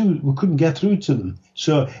get through to them.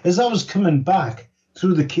 So as I was coming back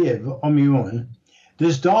through the cave on my own,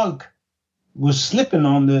 this dog was slipping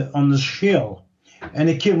on the shale, and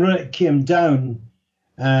it came down,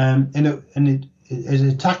 and it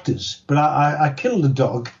attacked us. But I killed the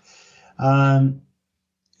dog.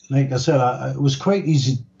 Like I said, it was quite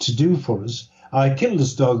easy to do for us. I killed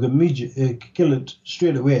this dog immediately, killed it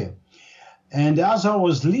straight away. And as I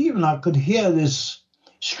was leaving, I could hear this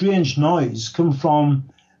strange noise come from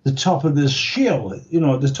the top of this shale,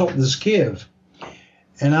 the top of this cave.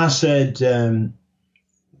 And I said,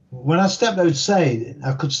 when I stepped outside,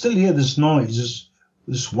 I could still hear this noise,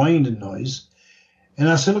 this winding noise. And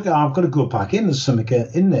I said, look, I've got to go back in. There's something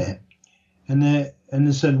in there. And they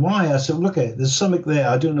said, why? I said, look, there's something there.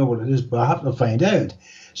 I don't know what it is, but I have to find out.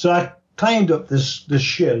 So I climbed up this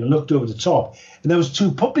shale and looked over the top, and there was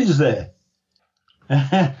two puppies there.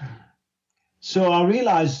 So I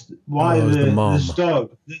realized why this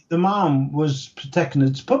dog, the mom was protecting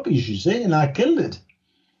its puppies, you see, and I killed it.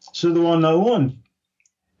 So the one I won.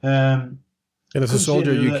 And as a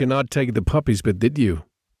soldier, you cannot take the puppies, but did you?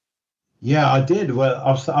 Yeah, I did. Well,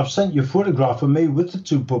 I've sent you a photograph of me with the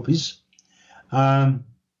two puppies. So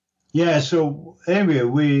anyway,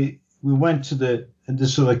 we went to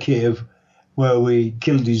this other cave where we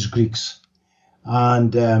killed these Greeks.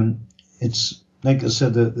 And it's, like I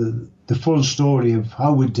said, the full story of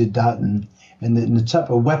how we did that and the type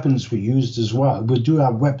of weapons we used as well. We do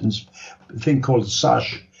have weapons, a thing called a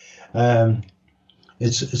sash.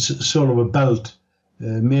 It's sort of a belt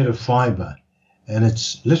made of fiber, and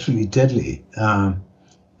it's literally deadly.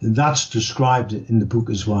 That's described in the book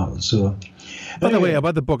as well. So, by the way,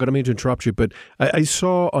 about the book, I don't mean to interrupt you, but I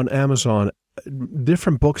saw on Amazon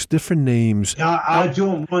different books, different names. I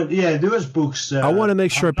don't want. Yeah, there was books. I want to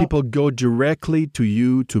make sure people go directly to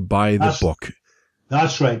you to buy the book.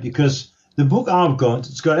 That's right, because the book I've got,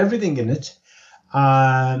 it's got everything in it.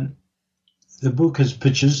 The book has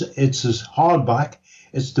pictures. It's a hardback.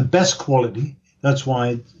 It's the best quality. That's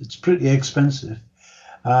why it's pretty expensive,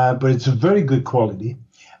 but it's a very good quality.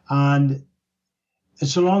 And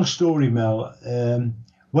it's a long story, Mel.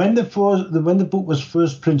 When the book was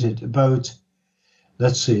first printed, about,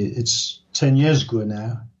 let's see, it's 10 years ago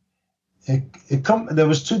now. There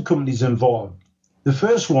was two companies involved. The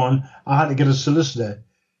first one, I had to get a solicitor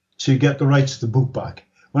to get the rights to the book back.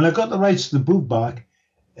 When I got the rights to the book back,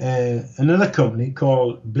 another company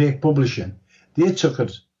called Blake Publishing, they took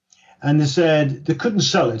it, and they said they couldn't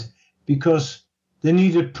sell it because they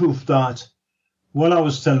needed proof that what I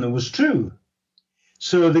was telling them was true.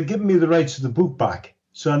 So they gave me the rights to the book back.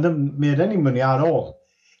 So I never made any money at all.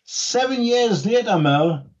 7 years later,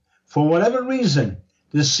 Mel, for whatever reason,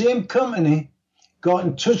 the same company got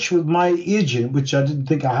in touch with my agent, which I didn't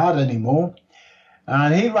think I had anymore.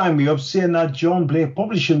 And he rang me up saying that John Blake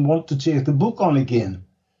Publishing wanted to take the book on again.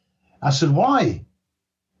 I said, why?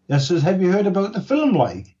 I said, have you heard about the film,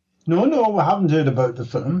 like? No, we haven't heard about the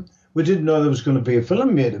film. We didn't know there was going to be a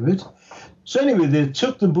film made of it. So anyway, they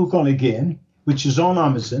took the book on again, which is on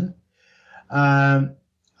Amazon. I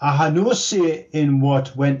had no say in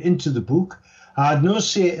what went into the book. I had no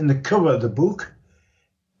say in the cover of the book.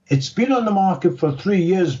 It's been on the market for 3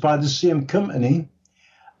 years by the same company.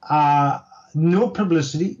 No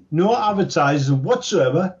publicity, no advertising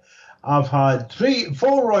whatsoever. I've had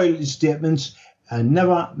 4 royalty statements and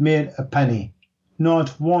never made a penny. Not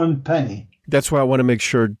one penny. That's why I want to make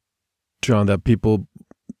sure, John, that people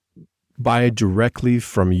buy it directly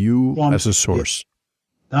from you as a source.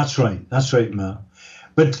 That's right, Mel.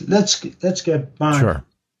 But let's get back. Sure.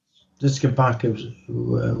 Let's get back.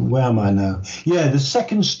 Where am I now? Yeah, the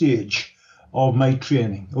second stage of my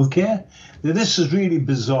training. Okay, now, this is really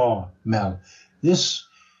bizarre, Mel.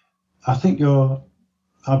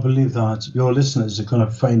 I believe that your listeners are going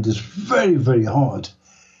to find this very, very hard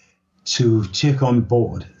to take on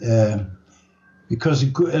board because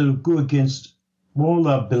it'll go against all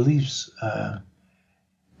their beliefs. I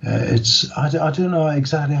don't know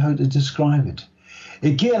exactly how to describe it.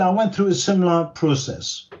 Again, I went through a similar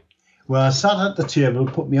process where I sat at the table,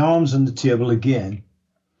 put my arms on the table again,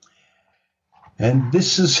 and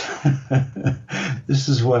this is this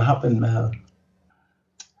is what happened, Mel.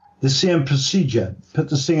 The same procedure. Put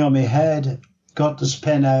this thing on my head, got this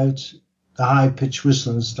pen out, the high-pitched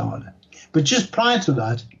whistling started. But just prior to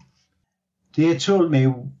that, they told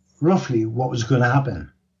me roughly what was going to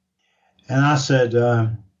happen. And I said,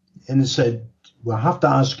 and they said, we'll have to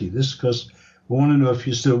ask you this because we want to know if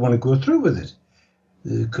you still want to go through with it.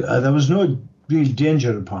 There was no real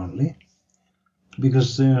danger, apparently,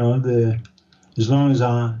 because, as long as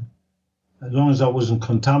I wasn't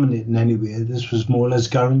contaminated in any way, this was more or less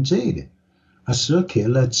guaranteed. I said, okay,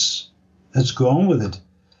 let's go on with it.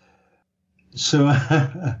 So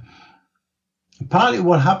apparently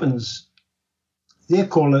what happens, they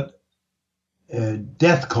call it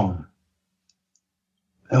DEATHCON.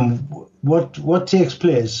 And what takes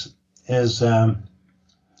place is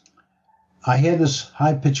I hear this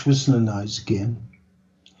high-pitched whistling noise again.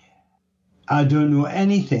 I don't know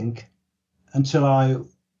anything until I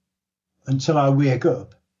wake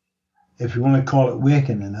up, if you want to call it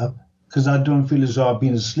waking up, because I don't feel as though I've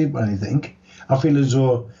been asleep or anything. I feel as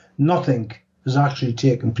though nothing has actually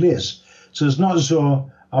taken place. So it's not as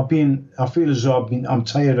though I feel as though I'm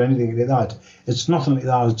tired or anything like that. It's nothing like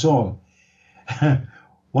that at all.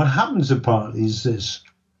 What happens apparently is this.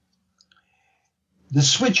 They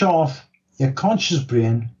switch off your conscious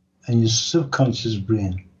brain and your subconscious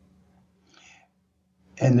brain.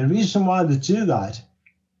 And the reason why they do that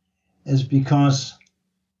is because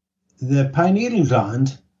the pineal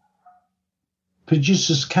gland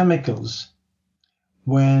produces chemicals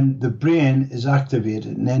when the brain is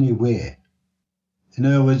activated in any way. In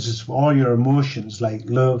other words, it's all your emotions like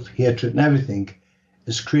love, hatred, and everything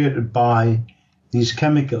is created by these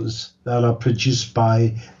chemicals that are produced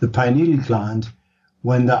by the pineal gland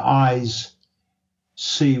when the eyes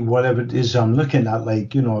see whatever it is I'm looking at.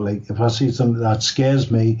 Like if I see something that scares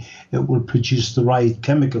me, it will produce the right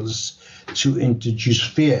chemicals to introduce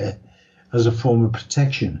fear as a form of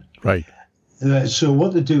protection. Right. So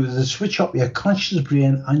what they do is they switch up your conscious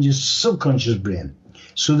brain and your subconscious brain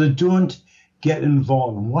so they don't get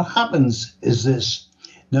involved. And what happens is this.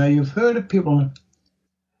 Now, you've heard of people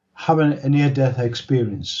having a near-death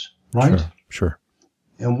experience, right? Sure.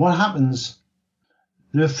 And what happens,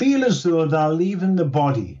 they feel as though they're leaving the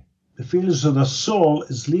body. They feel as though the soul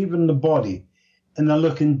is leaving the body and they're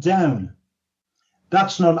looking down.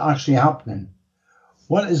 That's not actually happening.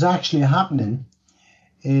 What is actually happening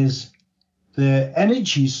is the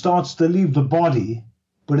energy starts to leave the body,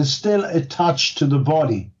 but it's still attached to the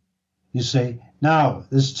body. You say, now,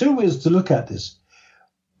 there's two ways to look at this.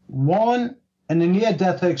 One, in a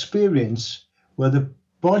near-death experience where the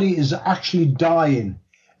body is actually dying,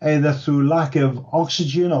 either through lack of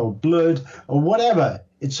oxygen or blood or whatever.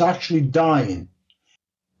 It's actually dying.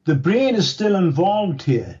 The brain is still involved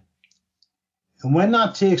here. And when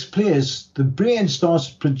that takes place, the brain starts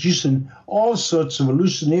producing all sorts of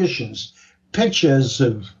hallucinations, pictures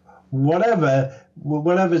of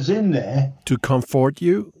whatever's in there. To comfort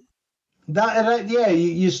you? You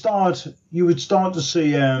would start to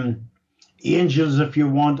see angels if you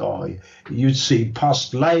want, or you'd see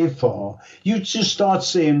past life, or you'd just start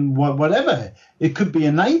seeing whatever. It could be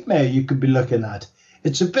a nightmare you could be looking at.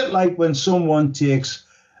 It's a bit like when someone takes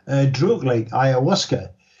a drug like ayahuasca.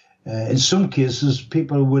 In some cases,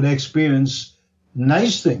 people would experience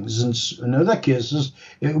nice things, and in other cases,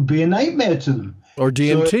 it would be a nightmare to them. Or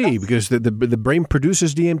DMT, because the brain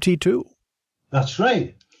produces DMT too. That's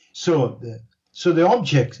right. So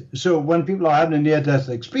when people are having a near-death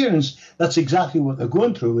experience, that's exactly what they're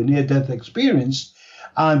going through, a near-death experience,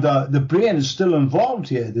 and the brain is still involved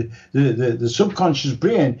here. The subconscious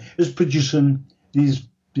brain is producing these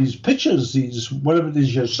pictures, these whatever it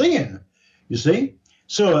is you're seeing. You see.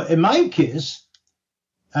 So in my case,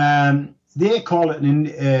 they call it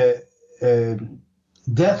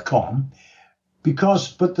death calm,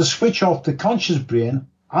 but they switch off the conscious brain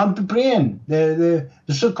and the brain, the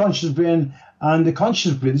subconscious brain and the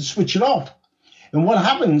conscious brain, they switch it off. And what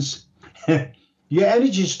happens, your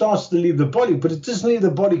energy starts to leave the body, but it doesn't leave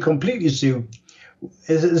the body completely. So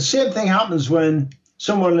the same thing happens when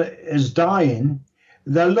someone is dying.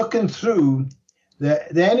 They're looking through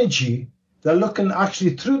the energy. They're looking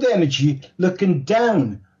actually through the energy, looking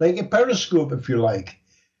down, like a periscope, if you like.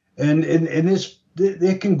 And in this,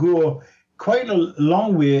 they can go quite a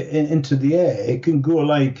long way into the air. It can go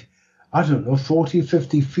like, 40,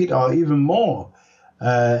 50 feet or even more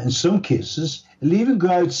in some cases. It'll even go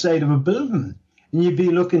outside of a building, and you'd be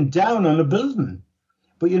looking down on a building.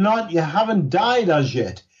 But you haven't died as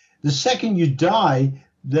yet. The second you die,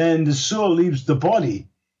 then the soul leaves the body.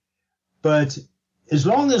 But as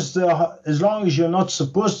long as you're not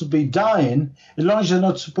supposed to be dying, as long as you're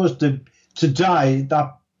not supposed to die at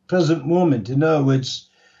that present moment, in other words,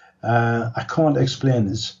 I can't explain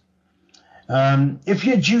this. If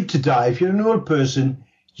you're due to die, if you're an old person,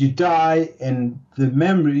 you die, and the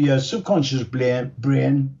memory, your subconscious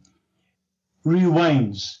brain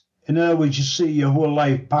rewinds. In other words, you see your whole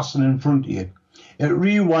life passing in front of you. It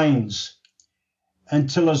rewinds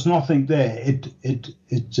until there's nothing there. It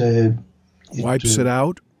wipes it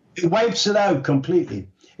out? It wipes it out completely.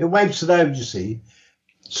 It wipes it out, you see.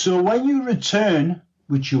 So when you return,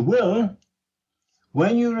 which you will,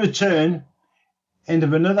 when you return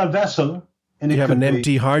into another vessel, and you have an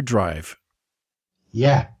empty hard drive.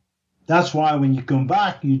 Yeah. That's why when you come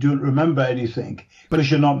back, you don't remember anything,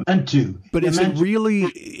 because you're not meant to. But are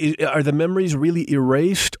the memories really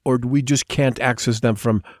erased, or do we just can't access them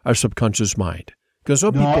from our subconscious mind? Because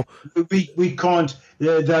people... we can't.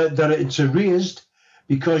 That it's erased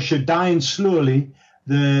because you're dying slowly.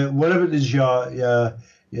 Whatever it is,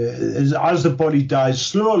 as the body dies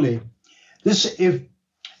slowly. This,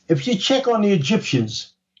 if you check on the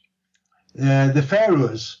Egyptians, the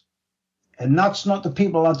pharaohs, and that's not the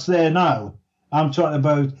people that's there now. I'm talking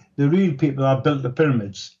about the real people that built the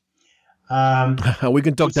pyramids. We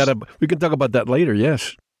can talk about that later.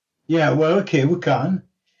 Yes. Yeah. Well, okay, we can.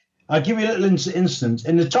 I'll give you a little instance.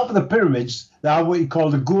 In the top of the pyramids, they have what you call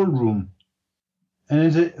the gold room.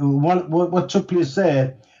 And what took place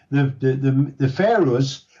there, the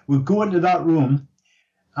pharaohs would go into that room,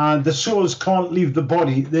 and the souls can't leave the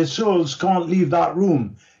body. Their souls can't leave that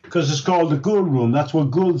room because it's called the gold room. That's what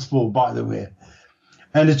gold's for, by the way.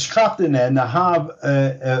 And it's trapped in there, and they have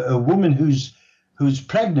a woman who's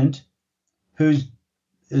pregnant, as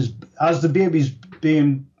the baby's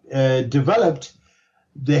being developed.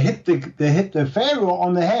 They hit the pharaoh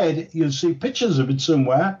on the head. You'll see pictures of it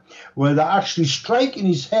somewhere where they're actually striking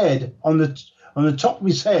his head on the top of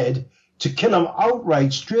his head to kill him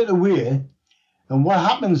outright straight away. And what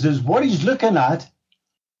happens is, what he's looking at,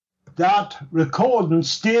 that recording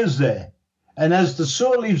stays there. And as the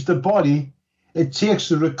soul leaves the body, it takes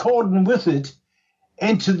the recording with it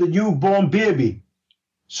into the newborn baby.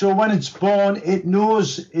 So when it's born, it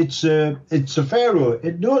knows it's a pharaoh.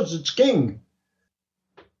 It knows it's king.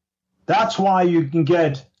 That's why you can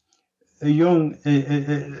get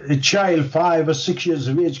a child 5 or 6 years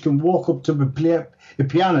of age can walk up to a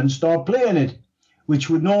piano and start playing it, which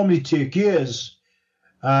would normally take years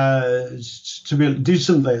to be able to do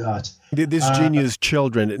something like that. This genius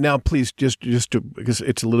children. Now, please, just to, because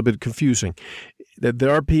it's a little bit confusing, that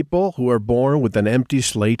there are people who are born with an empty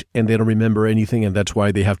slate and they don't remember anything, and that's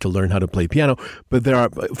why they have to learn how to play piano. But there are,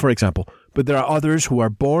 for example, but there are others who are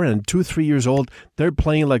born and 2-3 years old. They're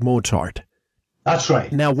playing like Mozart. That's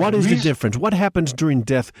right. Now, what is the difference? What happens during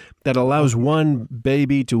death that allows one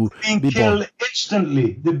baby to be killed born?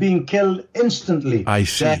 instantly? They're being killed instantly. I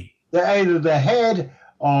see. They're either the head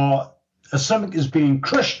or something is being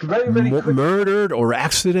crushed very, very quickly. Murdered or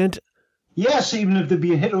accident? Yes, even if they're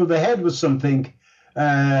being hit over the head with something,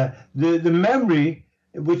 the memory,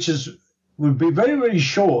 which would be very, very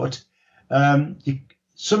short,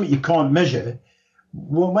 something you can't measure.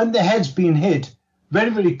 When the head's being hit very,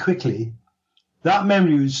 very quickly, that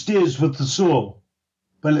memory stays with the soul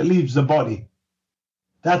when it leaves the body.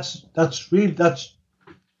 That's true.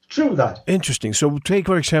 That interesting. So, take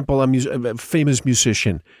for example a famous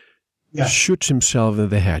musician shoots himself in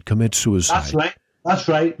the head, commits suicide. That's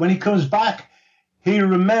right. When he comes back, he'll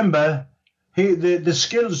remember the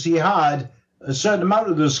skills he had. A certain amount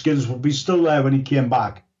of those skills will be still there when he came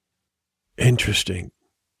back. Interesting.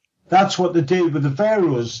 That's what they did with the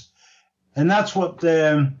pharaohs, and that's what.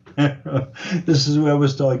 This is where we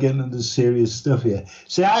start getting into serious stuff here.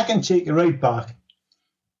 See, I can take you right back.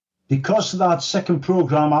 Because of that second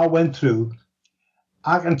program I went through,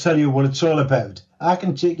 I can tell you what it's all about. I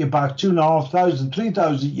can take you back 2,500,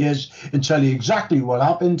 3,000 years and tell you exactly what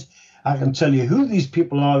happened. I can tell you who these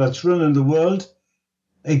people are that's running the world,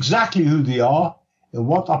 exactly who they are, and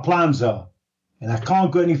what their plans are. And I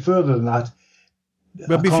can't go any further than that.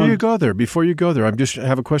 But before you go there, I just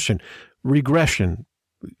have a question. Regression,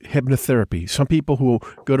 hypnotherapy. Some people who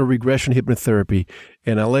go to regression hypnotherapy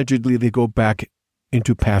and allegedly they go back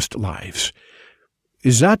into past lives.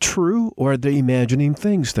 Is that true, or are they imagining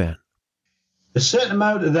things then? A certain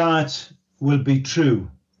amount of that will be true.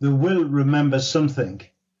 They will remember something.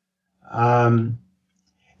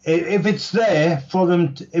 If it's there for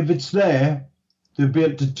them, they'll be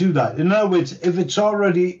able to do that. In other words, if it's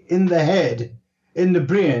already in the head, in the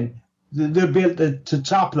brain, they'll be able to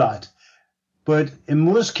tap that. But in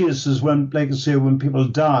most cases, when people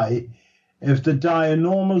die, if they die a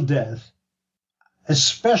normal death,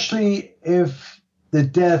 especially if the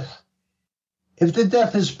death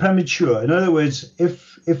is premature, in other words,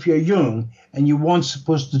 if you're young and you weren't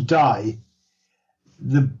supposed to die,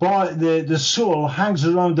 the soul hangs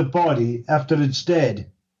around the body after it's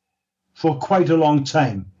dead for quite a long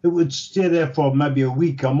time. It would stay there for maybe a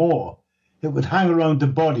week or more. It would hang around the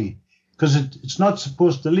body because it's not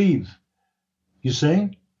supposed to leave. You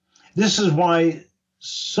see? This is why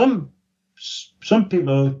some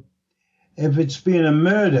people, if it's been a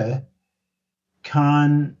murder,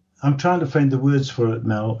 I'm trying to find the words for it,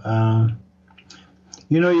 Mel.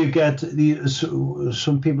 You get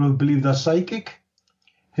some people who believe they're psychic,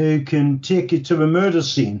 who can take you to a murder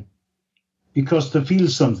scene because they feel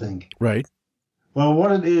something. Right. Well,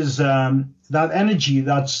 what it is, that energy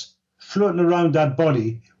that's floating around that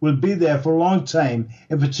body will be there for a long time.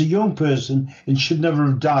 If it's a young person, it should never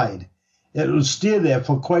have died. It will stay there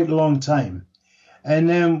for quite a long time. And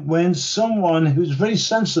then when someone who's very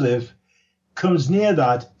sensitive comes near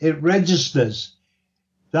that, it registers.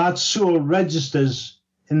 That soul registers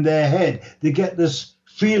in their head. They get this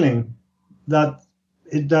feeling that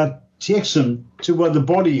takes them to where the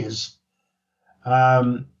body is.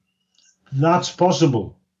 That's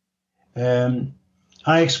possible.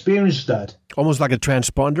 I experienced that. Almost like a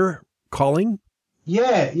transponder calling?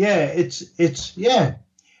 Yeah. It's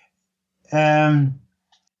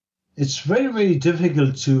very, very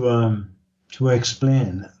difficult to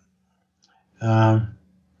explain. Like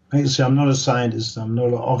I say, I'm not a scientist. I'm not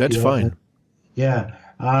an archaeologist. That's fine. Yeah.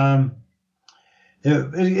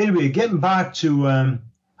 Anyway, getting back to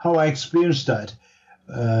how I experienced that,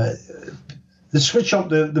 they switch up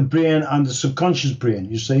the brain and the subconscious brain,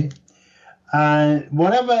 you see. And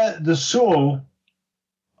whatever the soul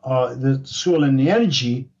and the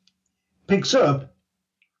energy picks up,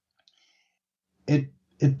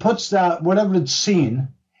 it puts that, whatever it's seen,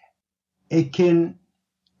 it can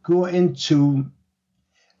go into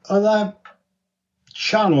other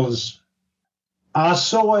channels. I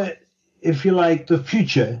saw it, if you like, the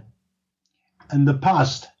future and the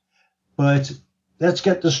past. But let's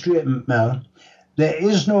get this straight, Mel. There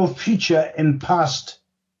is no future in past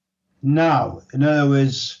now. In other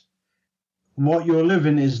words, what you're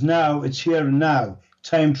living is now, it's here and now.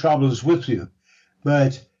 Time travels with you.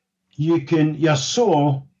 But your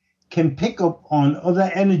soul can pick up on other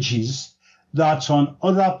energies that's on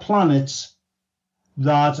other planets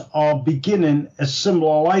that are beginning a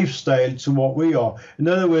similar lifestyle to what we are. In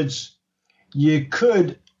other words, you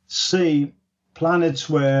could see planets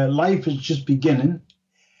where life is just beginning.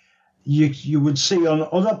 You would see on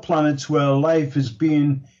other planets where life is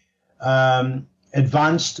being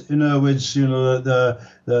advanced. In other words,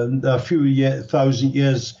 the few thousand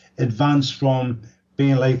years advanced from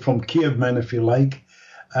being like from cavemen, if you like.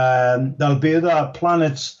 There'll be other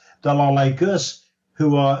planets that are like us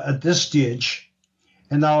who are at this stage,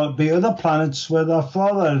 and there'll be other planets where they're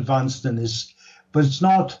further advanced than this. But it's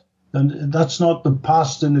not, and that's not the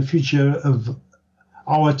past and the future of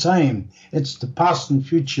our time. It's the past and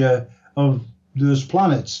future of those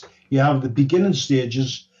planets. You have the beginning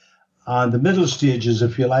stages and the middle stages,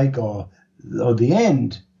 if you like, or the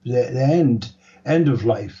end, the end of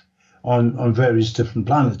life on various different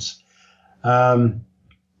planets.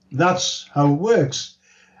 That's how it works.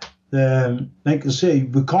 Like I say,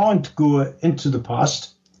 we can't go into the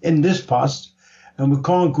past, in this past, and we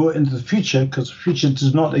can't go into the future because the future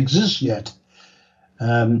does not exist yet.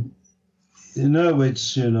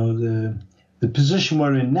 It's, the position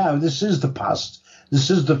we're in now, this is the past. This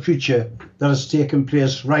is the future that has taken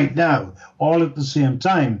place right now, all at the same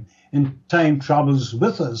time, and time travels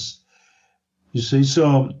with us. You see,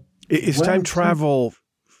 so... Is time travel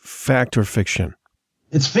fact or fiction?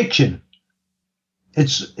 It's fiction.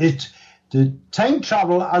 The time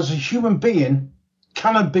travel as a human being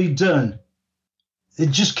cannot be done.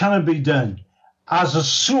 It just cannot be done. As a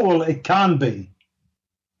soul, it can be.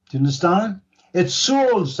 Do you understand? It's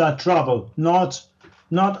souls that travel, not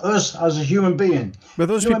us as a human being. But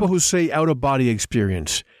those people who say out-of-body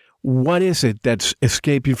experience, what is it that's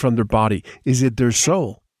escaping from their body? Is it their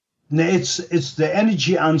soul? It's the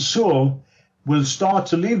energy and soul will start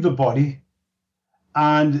to leave the body,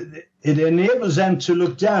 and it enables them to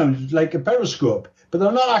look down like a periscope. But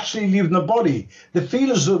they're not actually leaving the body. They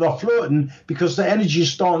feel as though they're floating because the energy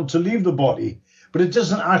is starting to leave the body. But it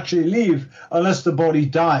doesn't actually leave unless the body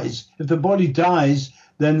dies. If the body dies,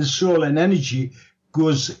 then the soul and energy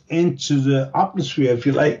goes into the atmosphere, if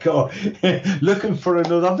you like, or looking for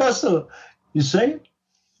another vessel, you see?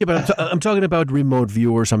 Yeah, but I'm talking about remote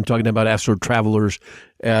viewers. I'm talking about astral travelers,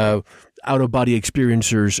 out-of-body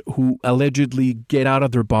experiencers who allegedly get out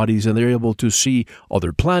of their bodies and they're able to see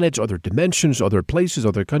other planets, other dimensions, other places,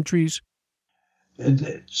 other countries.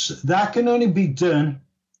 That can only be done.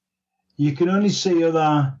 You can only see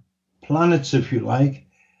other planets, if you like,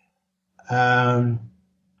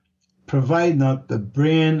 providing that the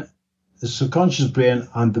brain, the subconscious brain,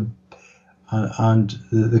 and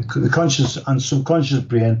the conscious and subconscious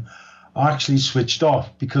brain are actually switched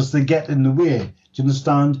off because they get in the way. Do you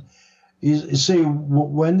understand? You see,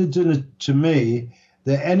 when they're doing it to me,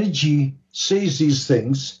 the energy sees these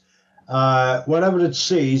things. Whatever it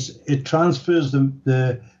sees, it transfers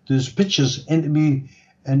those pictures into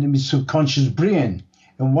my subconscious brain.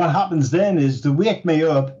 And what happens then is they wake me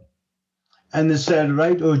up and they said,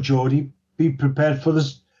 right, oh, Jody, be prepared for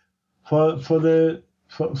this, for the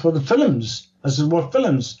films. I said, what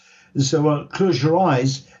films? They said, well, close your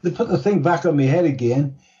eyes. They put the thing back on my head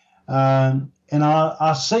again, and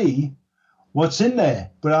I see what's in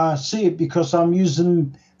there. But I see it because I'm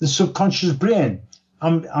using the subconscious brain.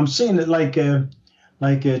 I'm seeing it like a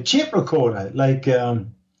tape recorder, do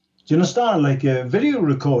you understand? Like a video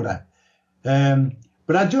recorder.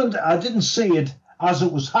 But I didn't see it as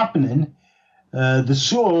it was happening. The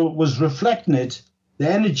soul was reflecting it. The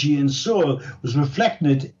energy and soul was reflecting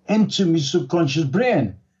it into my subconscious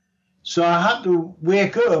brain. So I had to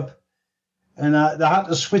wake up and I had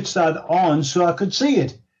to switch that on so I could see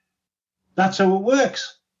it. That's how it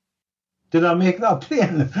works. Did I make that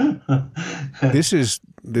plain? This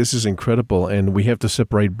is incredible, and we have to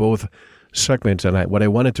separate both segments. And what I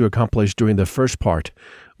wanted to accomplish during the first part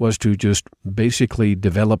was to just basically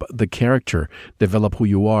develop the character, develop who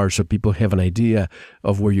you are, so people have an idea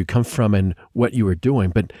of where you come from and what you are doing.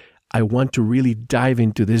 But I want to really dive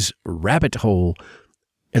into this rabbit hole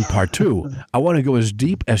in part two. I want to go as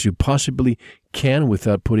deep as you possibly can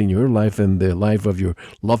without putting your life and the life of your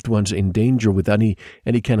loved ones in danger with any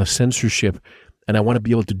kind of censorship. And I want to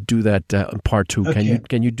be able to do that in part two. Okay.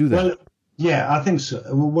 Can you do that? Well, yeah, I think so.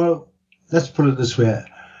 Well, let's put it this way.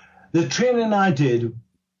 The training I did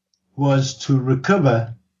was to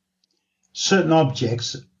recover certain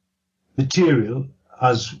objects, material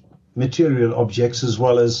objects, as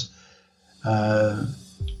well as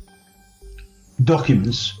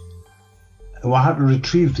documents. I had to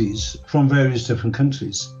retrieve these from various different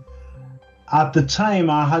countries. At the time,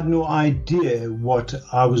 I had no idea what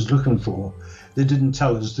I was looking for. They didn't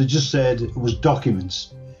tell us. They just said it was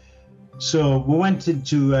documents. So we went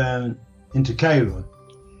into Cairo.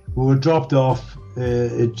 We were dropped off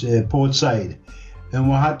at Port Said, and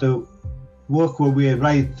we had to work our way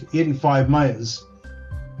right 85 miles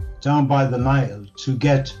down by the Nile to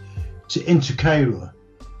get into Cairo.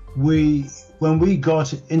 when we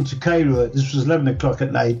got into Cairo, this was 11 o'clock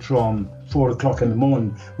at night from 4 o'clock in the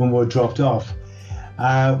morning when we were dropped off.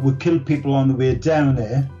 We killed people on the way down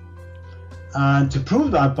there. And to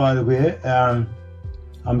prove that, by the way, I'm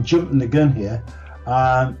jumping the gun here.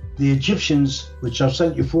 The Egyptians, which I've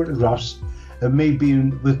sent you photographs of me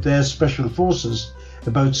being with their special forces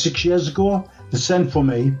about 6 years ago, they sent for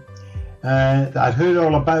me. I'd heard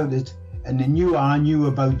all about it, and they knew I knew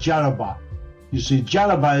about Jaraba. You see,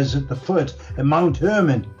 Jaraba is at the foot of Mount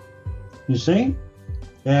Hermon. You see?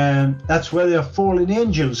 And that's where their fallen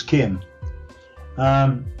angels came.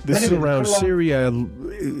 This is around Syria,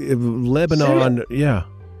 Lebanon, Syria.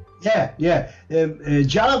 Yeah.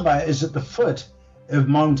 Jaraba is at the foot of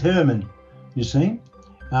Mount Hermon, you see.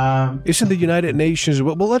 Isn't the United Nations...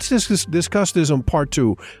 Well, let's discuss this on part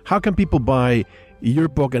 2. How can people buy your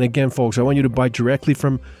book? And again, folks, I want you to buy directly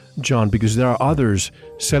from John, because there are others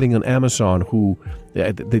selling on Amazon who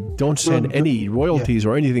they don't send any royalties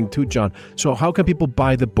or anything to John. So how can people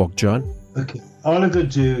buy the book, John? Okay. All I got to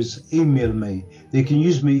do is email me. They can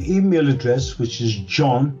use my email address, which is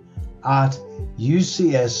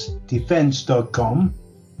john@ucsdefense.com.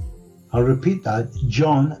 I'll repeat that,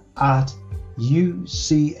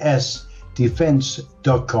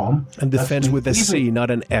 john@ucsdefense.com. And defense with a C,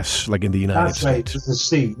 not an S, like in the United States. That's right, with a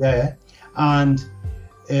C, yeah. And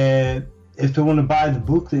if they want to buy the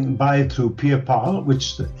book, they can buy it through PayPal,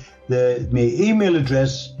 which my email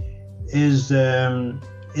address is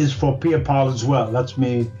for PayPal as well. That's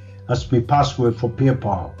my password for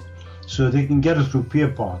PayPal. So they can get it through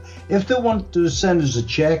PayPal. If they want to send us a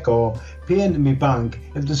check or pay into my bank,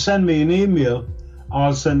 if they send me an email,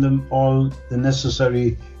 I'll send them all the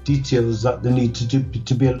necessary details that they need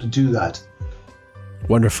to be able to do that.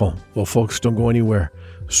 Wonderful. Well, folks, don't go anywhere.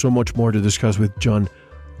 So much more to discuss with John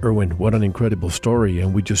Urwin. What an incredible story,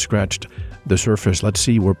 and we just scratched the surface. Let's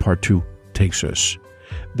see where part 2 takes us.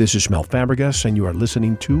 This is Mel Fabregas, and you are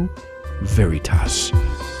listening to Veritas.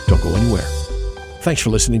 Don't go anywhere. Thanks for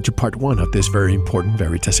listening to part 1 of this very important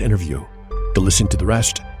Veritas interview. To listen to the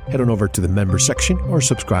rest, head on over to the member section or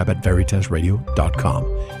subscribe at veritasradio.com.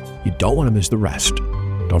 You don't want to miss the rest.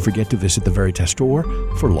 Don't forget to visit the Veritas store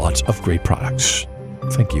for lots of great products.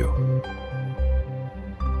 Thank you.